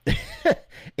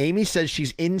 Amy says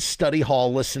she's in study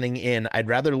hall listening in. I'd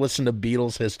rather listen to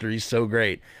Beatles history. So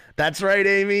great. That's right,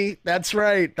 Amy. That's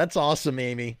right. That's awesome,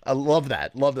 Amy. I love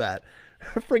that. Love that.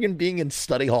 Friggin' being in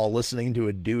study hall listening to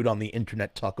a dude on the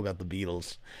internet talk about the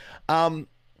Beatles.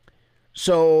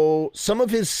 So some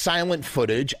of his silent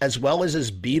footage, as well as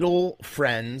his Beatle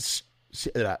friends,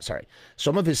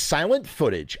 some of his silent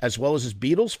footage, as well as his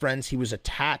Beatles friends he was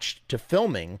attached to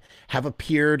filming, have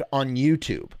appeared on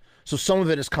YouTube. So some of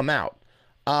it has come out.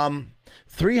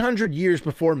 300 years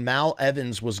before Mal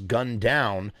Evans was gunned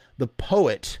down, the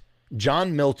poet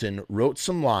John Milton wrote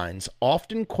some lines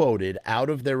often quoted out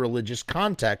of their religious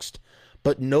context,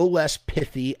 but no less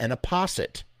pithy and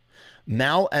apposite.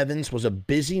 Mal Evans was a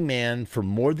busy man for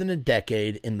more than a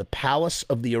decade in the palace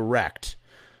of the elect.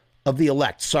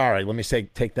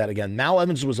 Take that again. Mal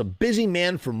Evans was a busy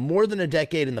man for more than a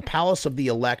decade in the palace of the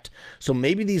elect, so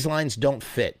maybe these lines don't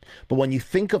fit. But when you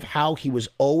think of how he was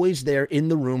always there in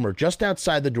the room or just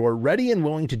outside the door, ready and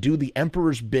willing to do the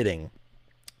emperor's bidding,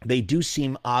 they do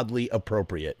seem oddly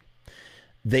appropriate.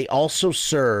 They also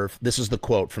serve, this is the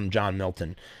quote from John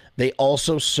Milton, they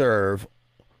also serve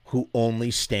who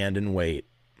only stand and wait.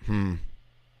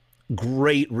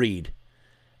 Great read.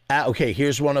 Okay,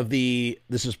 here's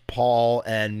this is Paul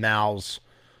and Mal's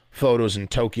photos in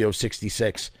Tokyo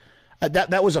 66.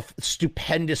 That was a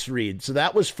stupendous read. So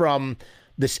that was from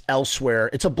this Elsewhere.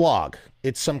 It's a blog.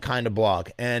 It's some kind of blog.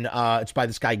 And it's by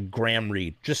this guy, Graham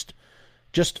Reed. Just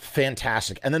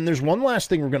fantastic. And then there's one last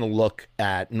thing we're going to look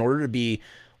at in order to be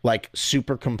like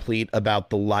super complete about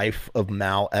the life of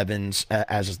Mal Evans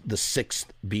as the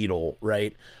sixth Beatle,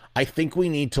 right? I think we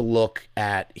need to look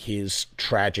at his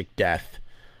tragic death.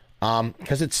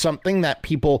 Because it's something that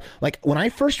people, like, when I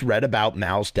first read about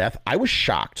Mal's death, I was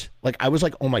shocked. Like, I was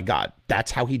like, oh my God, that's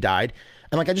how he died.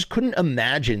 And like, I just couldn't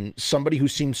imagine somebody who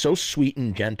seemed so sweet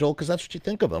and gentle, because that's what you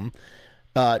think of him,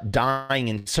 dying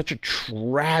in such a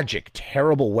tragic,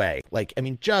 terrible way. Like, I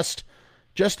mean, just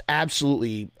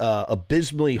absolutely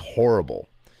abysmally horrible.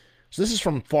 So this is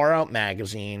from Far Out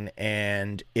Magazine,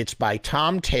 and it's by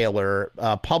Tom Taylor,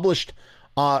 published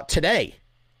today.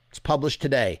 It's published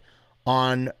today.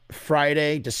 On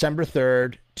Friday, December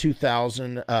 3rd,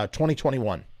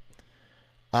 2021.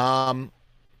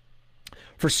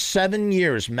 For 7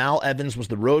 years, Mal Evans was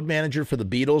the road manager for the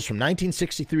Beatles from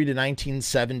 1963 to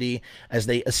 1970 as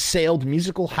they assailed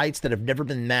musical heights that have never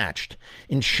been matched.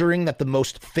 Ensuring that the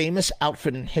most famous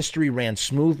outfit in history ran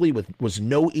smoothly was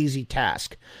no easy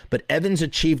task, but Evans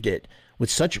achieved it with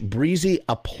such breezy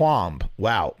aplomb.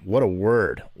 Wow, what a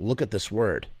word. Look at this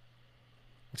word.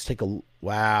 Let's take a...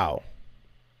 Wow.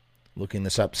 Looking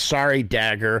this up. Sorry,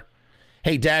 Dagger.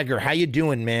 Hey, Dagger, how you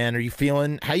doing, man? How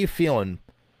you feeling?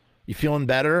 You feeling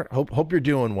better? Hope you're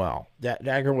doing well.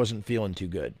 Dagger wasn't feeling too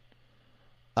good.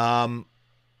 Hold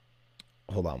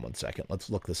on one second. Let's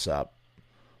look this up.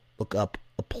 Look up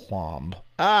aplomb.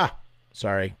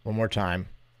 Sorry. One more time.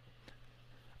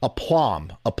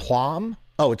 Aplomb. Aplomb?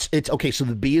 Oh, it's okay. So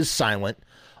the B is silent.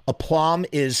 Aplomb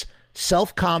is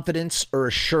self-confidence or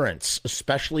assurance,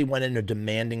 especially when in a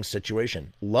demanding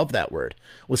situation. Love that word.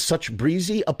 With such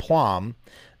breezy aplomb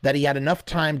that he had enough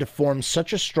time to form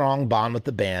such a strong bond with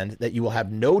the band that you will have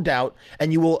no doubt,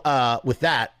 and you will, with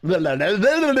that,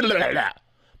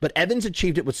 but Evans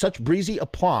achieved it with such breezy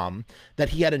aplomb that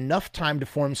he had enough time to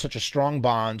form such a strong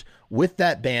bond with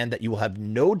that band that you will have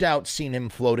no doubt seen him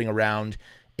floating around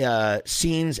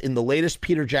scenes in the latest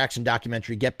Peter Jackson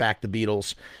documentary, Get Back the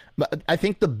Beatles. I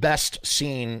think the best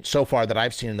scene so far that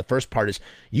I've seen in the first part is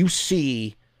you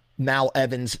see Mal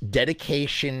Evans'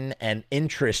 dedication and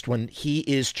interest when he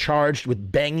is charged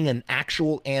with banging an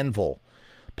actual anvil.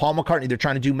 Paul McCartney, they're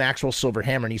trying to do Maxwell's Silver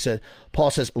Hammer, and Paul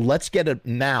says, let's get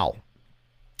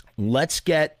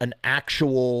an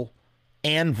actual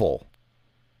anvil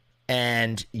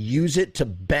and use it to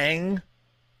bang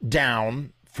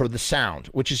down for the sound,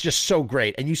 which is just so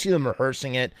great. And you see them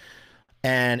rehearsing it.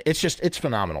 And it's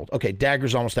phenomenal. Okay,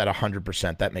 Dagger's almost at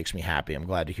 100%. That makes me happy. I'm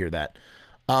glad to hear that.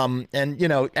 And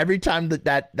every time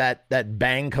that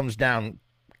bang comes down,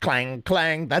 clang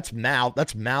clang, that's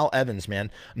Mal Evans,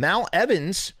 man. Mal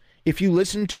Evans, if you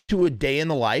listen to A Day in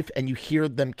the Life and you hear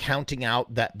them counting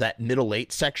out that middle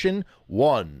eight section,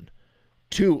 one,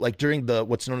 two, like during the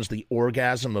what's known as the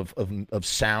orgasm of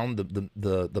sound,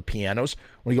 the pianos,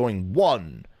 when you're going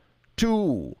one,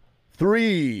 two,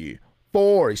 three,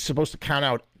 four. He's supposed to count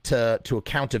out to a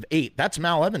count of eight. That's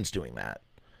Mal Evans doing that.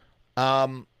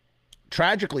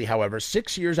 Tragically, however,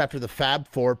 6 years after the Fab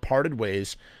Four parted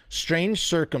ways, strange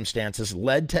circumstances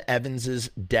led to Evans's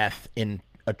death in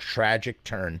a tragic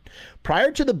turn.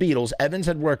 Prior to the Beatles, Evans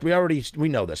had worked, we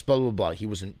know this, blah, blah, blah. He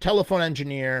was a telephone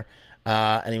engineer,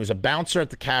 and he was a bouncer at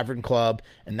the Cavern Club,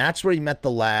 and that's where he met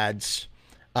the lads.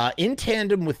 In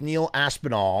tandem with Neil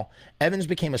Aspinall, Evans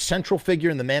became a central figure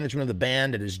in the management of the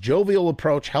band, and his jovial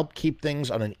approach helped keep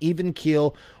things on an even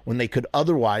keel when they could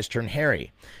otherwise turn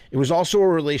hairy. It was also a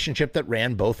relationship that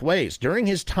ran both ways. During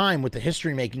his time with the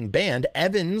history-making band,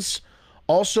 Evans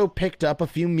also picked up a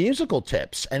few musical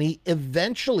tips, and he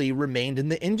eventually remained in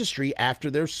the industry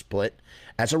after their split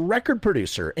as a record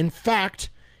producer. In fact,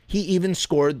 he even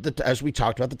scored, as we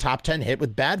talked about, the top 10 hit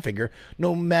with Badfinger,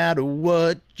 No Matter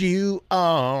What You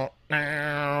Are. You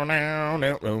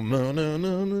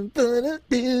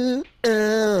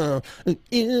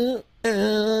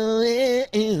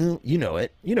know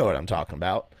it. You know what I'm talking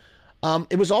about.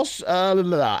 It was also,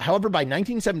 however, by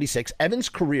 1976, Evans'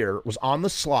 career was on the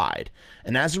slide,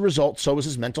 and as a result, so was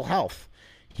his mental health.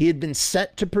 He had been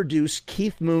set to produce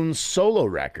Keith Moon's solo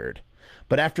record,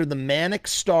 but after the Manic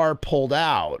Star pulled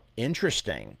out,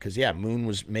 interesting, because yeah, Moon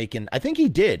was making, I think he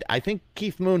did. I think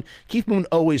Keith Moon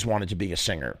always wanted to be a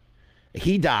singer.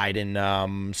 He died in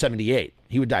 78.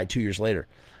 He would die 2 years later.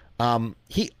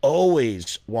 He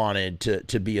always wanted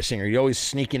to be a singer. He always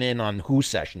sneaking in on Who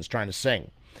sessions trying to sing.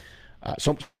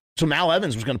 So Mal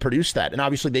Evans was going to produce that, and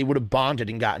obviously they would have bonded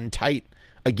and gotten tight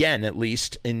again, at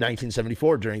least in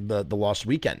 1974 during the Lost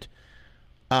Weekend.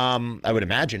 I would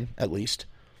imagine, at least.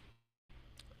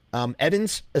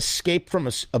 Evans' escape from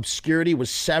obscurity was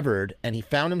severed, and he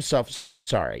found himself.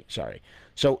 Sorry.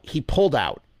 So he pulled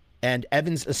out, and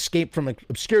Evans escaped from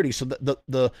obscurity. So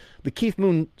the Keith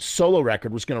Moon solo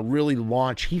record was going to really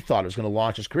launch. He thought it was going to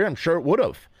launch his career. I'm sure it would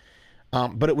have.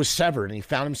 But it was severed, and he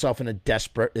found himself in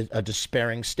a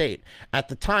despairing state. At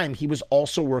the time, he was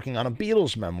also working on a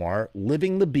Beatles memoir,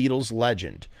 Living the Beatles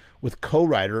Legend, with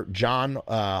co-writer John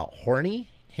Horney?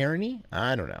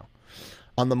 I don't know.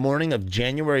 On the morning of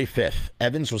January 5th,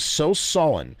 Evans was so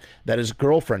sullen that his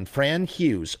girlfriend, Fran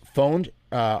Hughes, phoned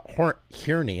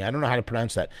Horney, I don't know how to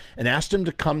pronounce that, and asked him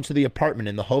to come to the apartment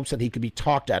in the hopes that he could be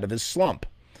talked out of his slump.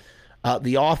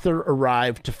 The author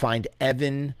arrived to find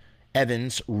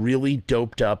Evans really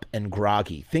doped up and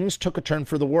groggy. Things took a turn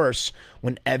for the worse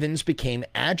when Evans became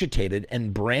agitated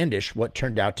and brandished what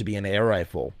turned out to be an air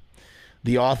rifle.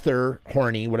 The author,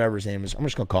 Horney, whatever his name is, I'm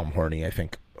just going to call him Horney. I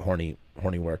think Horney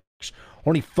works.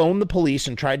 Horney phoned the police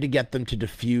and tried to get them to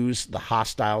defuse the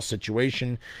hostile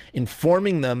situation,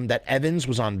 informing them that Evans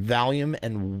was on Valium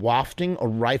and wafting a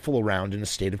rifle around in a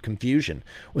state of confusion.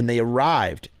 When they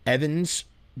arrived, Evans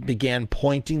began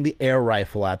pointing the air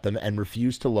rifle at them and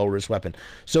refused to lower his weapon.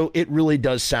 So it really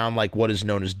does sound like what is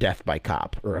known as death by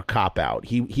cop, or a cop out.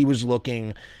 He was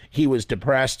he was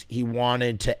depressed, he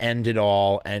wanted to end it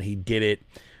all, and he did it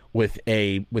with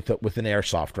an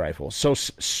airsoft rifle.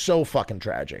 So fucking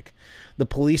tragic. The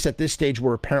police at this stage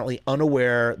were apparently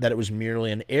unaware that it was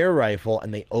merely an air rifle,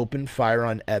 and they opened fire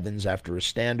on Evans after a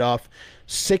standoff.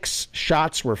 6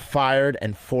 shots were fired,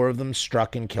 and 4 of them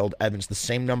struck and killed Evans, the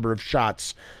same number of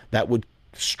shots that would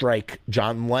strike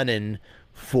John Lennon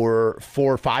for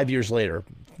 4 or 5 years later,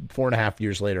 4.5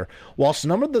 years later. Whilst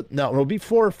it'll be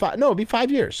 4 or 5, no, it'll be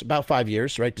 5 years, about 5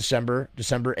 years, right? December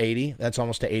 80, that's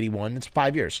almost to 81, it's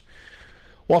 5 years.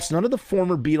 Whilst none of the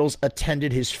former Beatles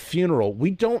attended his funeral,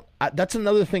 that's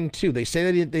another thing too. They say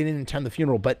that they didn't attend the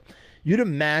funeral, but you'd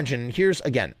imagine,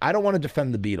 again, I don't want to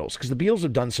defend the Beatles, because the Beatles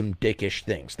have done some dickish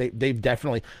things. They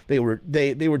were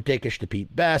dickish to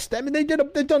Pete Best. I mean,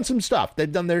 they've done some stuff. They've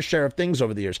done their share of things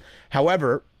over the years.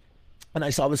 However, and I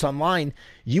saw this online,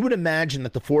 you would imagine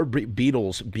that the 4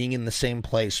 Beatles being in the same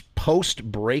place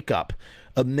post-breakup,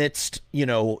 amidst,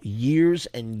 years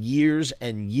and years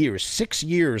and years, 6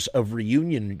 years of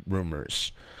reunion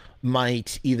rumors,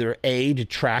 might either A,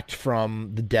 detract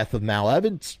from the death of Mal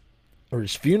Evans or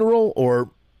his funeral,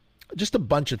 or just a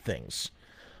bunch of things.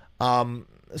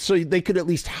 So they could at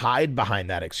least hide behind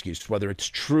that excuse, whether it's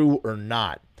true or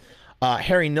not.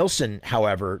 Harry Nilsson,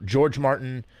 however, George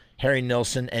Martin, Harry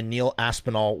Nilsson, and Neil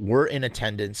Aspinall were in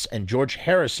attendance, and George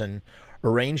Harrison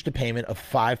arranged a payment of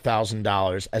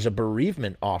 $5,000 as a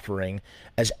bereavement offering,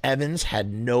 as Evans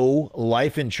had no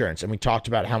life insurance. And we talked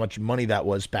about how much money that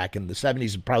was back in the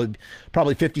 70s,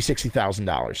 probably $50,000,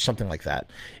 $60,000, something like that.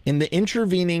 In the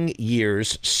intervening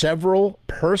years, several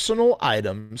personal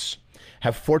items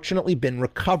have fortunately been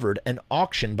recovered and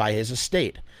auctioned by his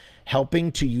estate,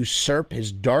 helping to usurp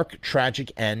his dark,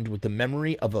 tragic end with the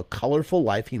memory of a colorful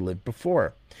life he lived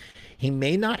before. He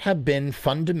may not have been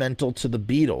fundamental to the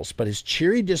Beatles, but his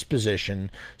cheery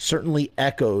disposition certainly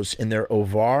echoes in their Au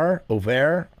revoir,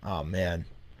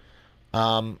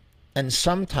 and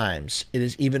sometimes it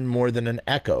is even more than an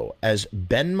echo. As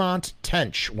Benmont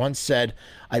Tench once said,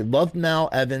 I loved Mal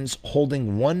Evans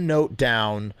holding one note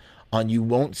down on You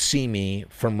Won't See Me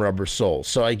from Rubber Soul.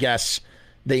 So I guess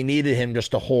they needed him just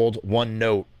to hold one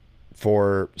note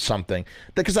for something,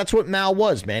 because that's what Mal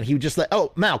was, man. He would just like,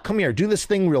 oh, Mal, come here, do this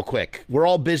thing real quick. We're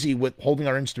all busy with holding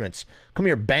our instruments. Come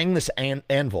here, bang this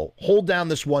anvil. Hold down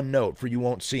this one note for You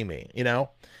Won't See Me, you know?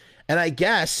 And I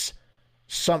guess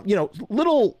some, you know,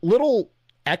 little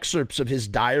excerpts of his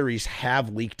diaries have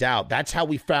leaked out. That's how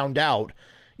we found out,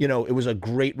 you know, it was a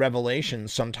great revelation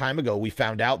some time ago. We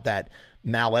found out that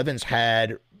Mal Evans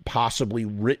had possibly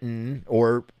written,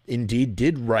 or indeed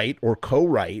did write or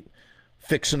co-write,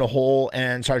 Fixin' a Hole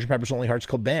and Sgt. Pepper's Lonely Hearts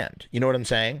Club Band. You know what I'm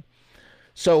saying?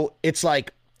 So it's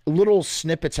like little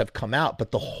snippets have come out,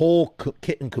 but the whole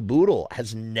kit and caboodle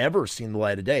has never seen the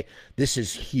light of day. This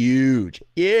is huge.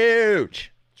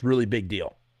 Huge. It's a really big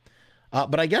deal.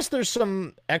 But I guess there's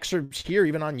some excerpts here,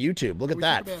 even on YouTube. Look at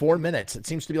that. 4 minutes. It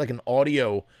seems to be like an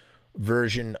audio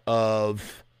version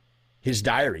of his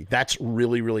diary. That's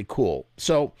really, really cool.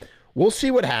 So we'll see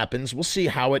what happens. We'll see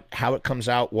how it comes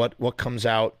out, what comes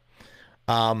out.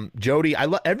 Jody,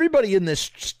 everybody in this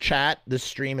chat, this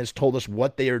stream, has told us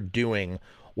what they are doing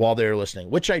while they're listening,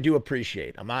 which I do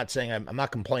appreciate. I'm not saying I'm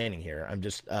not complaining here. I'm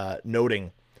just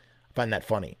noting. I find that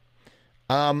funny.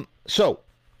 So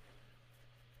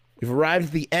we've arrived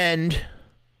at the end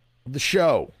of the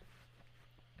show.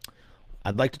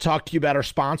 I'd like to talk to you about our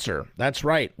sponsor. That's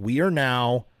right. We are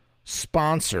now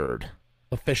sponsored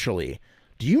officially.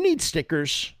 Do you need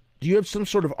stickers? Do you have some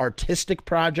sort of artistic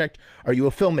project? Are you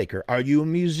a filmmaker? Are you a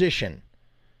musician?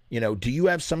 You know, do you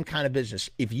have some kind of business?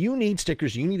 If you need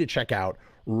stickers, you need to check out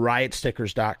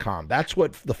riotstickers.com. That's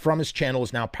what the From Us channel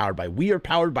is now powered by. We are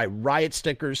powered by Riot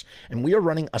Stickers, and we are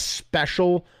running a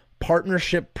special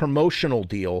partnership promotional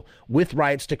deal with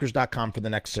riotstickers.com for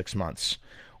the next 6 months.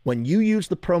 When you use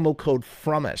the promo code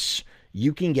FROMUS,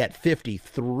 you can get 50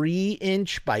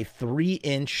 3-inch by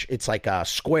 3-inch, it's like a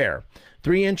square,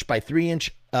 3-inch by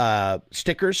 3-inch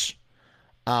stickers,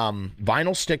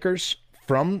 vinyl stickers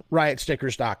from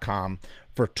riotstickers.com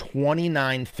for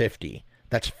 $29.50.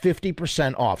 That's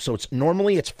 50% off. So it's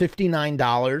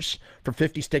 $59 for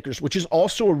 50 stickers, which is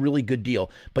also a really good deal,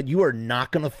 but you are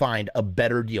not going to find a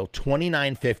better deal.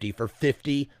 $29.50 for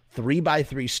 50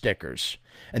 3x3 stickers.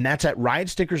 And that's at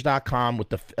riotstickers.com with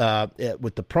the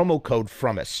promo code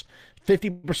FROMUS.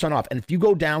 50% off. And if you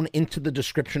go down into the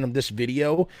description of this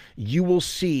video, you will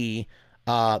see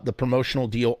the promotional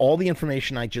deal. All the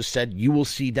information I just said, you will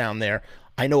see down there.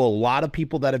 I know a lot of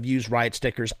people that have used Riot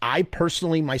Stickers. I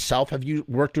personally myself have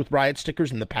worked with Riot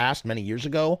Stickers in the past, many years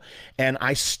ago, and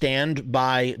I stand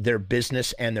by their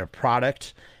business and their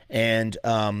product. And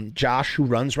Josh, who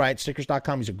runs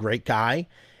riotstickers.com, he's a great guy.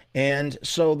 And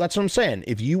so that's what I'm saying.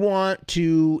 If you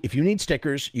need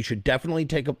stickers, you should definitely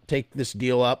take this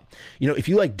deal up. You know, if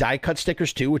you like die cut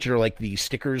stickers too, which are like the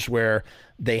stickers where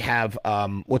they have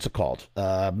what's it called?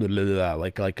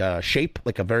 Like a shape,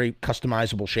 like a very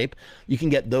customizable shape. You can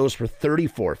get those for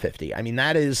 $34.50. I mean,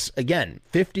 that is, again,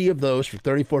 50 of those for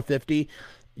 $34.50.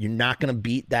 You're not gonna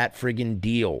beat that friggin'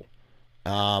 deal.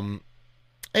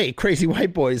 Hey, Crazy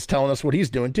White Boy is telling us what he's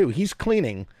doing too. He's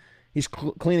cleaning. He's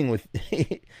cleaning with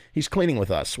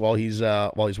us while he's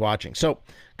watching. So,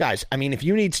 guys, I mean, if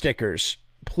you need stickers,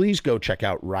 please go check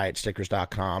out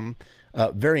riotstickers.com.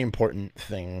 Very important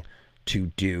thing to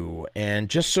do, and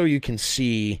just so you can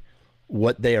see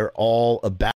what they are all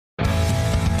about.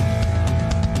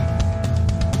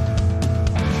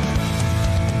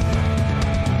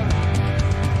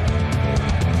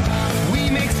 We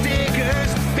make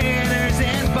stickers, banners,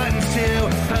 and buttons too,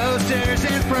 posters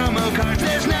and promo cards.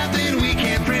 There's nothing we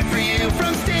can't print for you,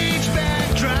 from stage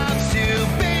backdrops to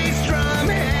bass drum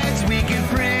heads. We can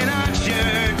print on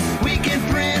shirts, we can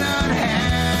print on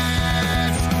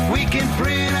hats, we can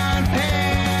print on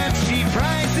pants. Cheap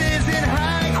prices and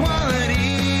high quality.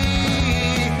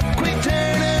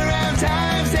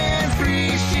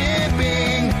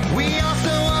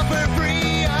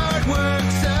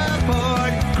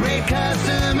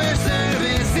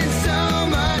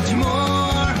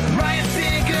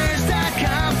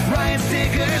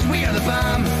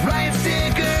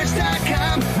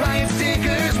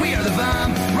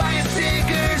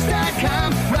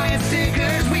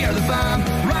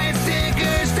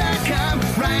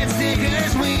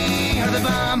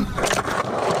 bomb.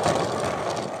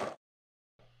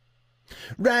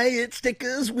 Riot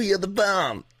stickers, we are the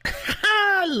bomb.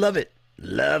 I love it.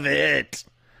 Love it.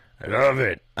 I love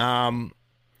it.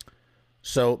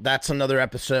 So that's another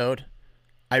episode.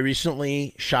 I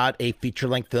recently shot a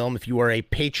feature-length film. If you are a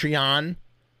Patreon,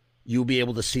 you'll be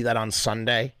able to see that on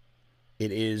Sunday.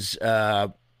 It is,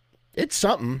 it's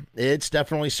something. It's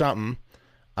definitely something.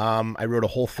 I wrote a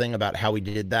whole thing about how we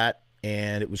did that,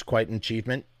 and it was quite an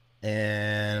achievement,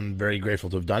 and I'm very grateful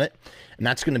to have done it. And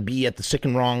that's going to be at the Sick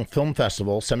and Wrong Film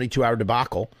Festival, 72-Hour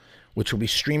Debacle, which will be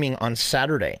streaming on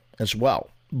Saturday as well.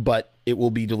 But it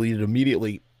will be deleted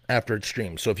immediately after it's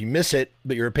streamed. So if you miss it,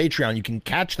 but you're a Patreon, you can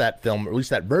catch that film, or at least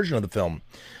that version of the film,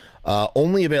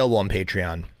 only available on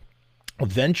Patreon.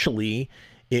 Eventually,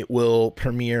 it will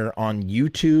premiere on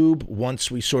YouTube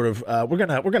once we sort of we're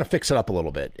gonna fix it up a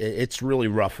little bit. It's really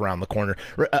rough around the corner,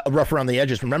 rough around the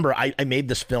edges. Remember, I made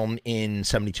this film in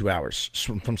 72 hours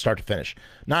from start to finish.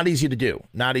 Not easy to do.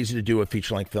 Not easy to do a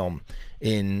feature length film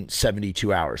in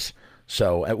 72 hours.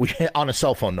 So on a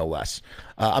cell phone, no less.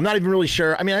 I'm not even really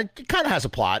sure. I mean, it kind of has a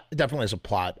plot. It definitely has a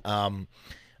plot.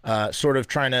 Sort of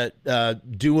trying to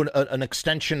do an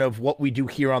extension of what we do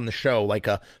here on the show, like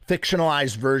a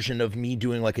fictionalized version of me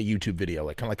doing like a YouTube video,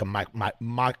 like kind of like a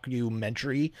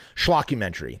mockumentary,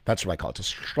 schlockumentary. That's what I call it.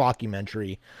 It's a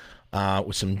schlockumentary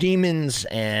with some demons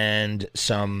and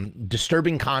some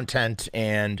disturbing content,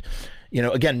 and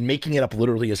again, making it up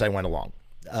literally as I went along.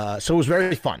 So it was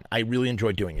very fun. I really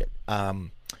enjoyed doing it.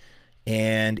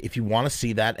 And if you want to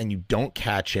see that and you don't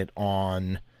catch it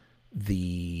on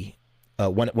the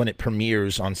when it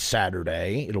premieres on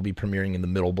Saturday, it'll be premiering in the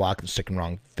middle block of the Sick and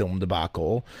Wrong Film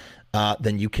Debacle.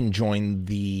 Then you can join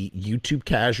the YouTube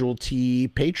Casualty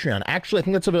Patreon. Actually, I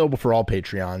think that's available for all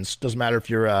Patreons. Doesn't matter if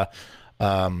you're a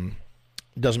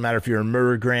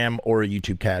Murdergram or a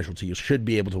YouTube Casualty. You should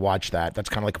be able to watch that. That's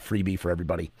kind of like a freebie for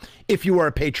everybody. If you are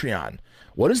a Patreon.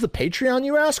 What is the Patreon,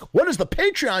 you ask? What is the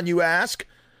Patreon, you ask?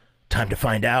 Time to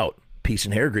find out. Peace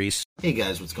and hair grease. Hey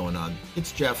guys, what's going on?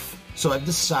 It's Jeff. So I've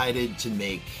decided to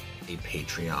make a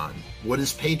Patreon. What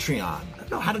is Patreon? I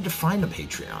don't know how to define a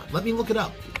Patreon. Let me look it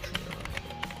up.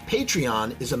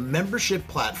 Patreon is a membership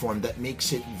platform that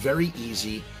makes it very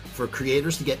easy for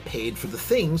creators to get paid for the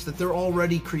things that they're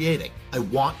already creating. I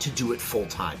want to do it full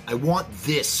time. I want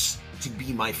this to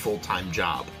be my full-time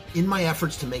job. In my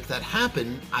efforts to make that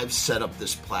happen, I've set up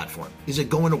this platform. Is it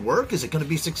going to work? Is it going to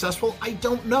be successful? I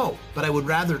don't know, but I would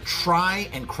rather try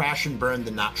and crash and burn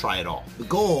than not try at all. The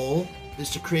goal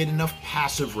is to create enough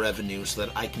passive revenue so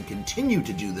that I can continue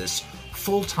to do this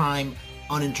full-time,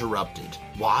 uninterrupted.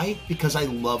 Why? Because I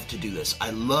love to do this.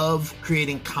 I love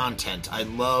creating content. I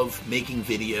love making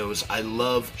videos. I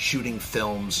love shooting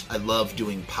films. I love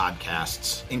doing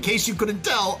podcasts. In case you couldn't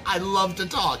tell, I love to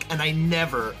talk and I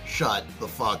never shut the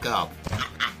fuck up.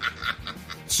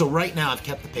 So right now I've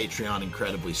kept the Patreon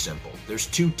incredibly simple. There's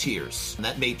 2 tiers, and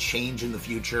that may change in the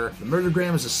future. The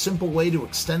Murdergram is a simple way to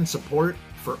extend support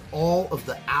for all of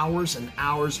the hours and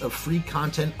hours of free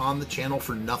content on the channel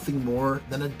for nothing more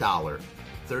than $1.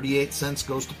 38 cents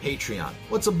goes to Patreon.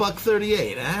 What's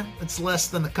 $1.38, eh? It's less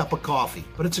than a cup of coffee,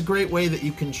 but it's a great way that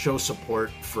you can show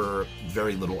support for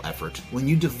very little effort. When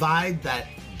you divide that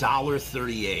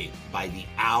 $1.38 by the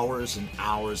hours and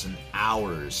hours and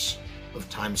hours of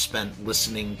time spent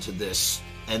listening to this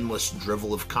endless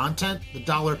drivel of content, the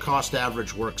dollar cost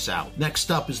average works out.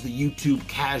 Next up is the YouTube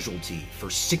Casualty for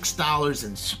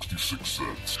 $6.66.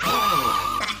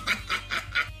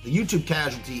 The YouTube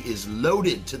Casualty is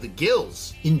loaded to the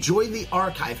gills. Enjoy the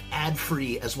archive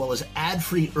ad-free, as well as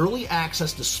ad-free early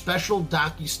access to special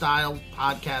docu-style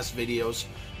podcast videos,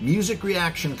 music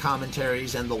reaction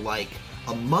commentaries, and the like,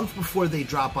 a month before they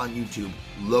drop on YouTube,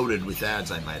 loaded with ads,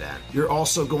 I might add. You're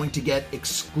also going to get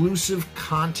exclusive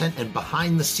content and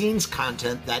behind-the-scenes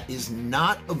content that is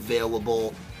not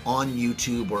available on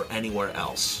YouTube or anywhere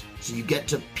else. So you get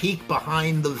to peek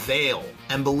behind the veil.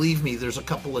 And believe me, there's a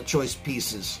couple of choice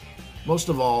pieces. Most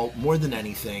of all, more than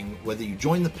anything, whether you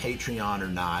join the Patreon or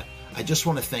not, I just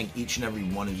want to thank each and every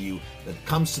one of you that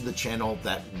comes to the channel,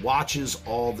 that watches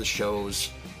all the shows,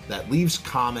 that leaves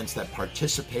comments, that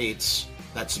participates,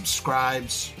 that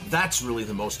subscribes. That's really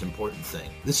the most important thing.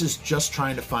 This is just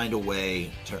trying to find a way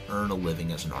to earn a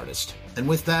living as an artist. And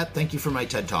with that, thank you for my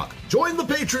TED Talk. Join the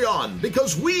Patreon,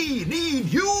 because we need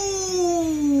you!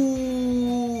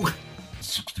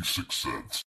 66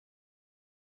 cents.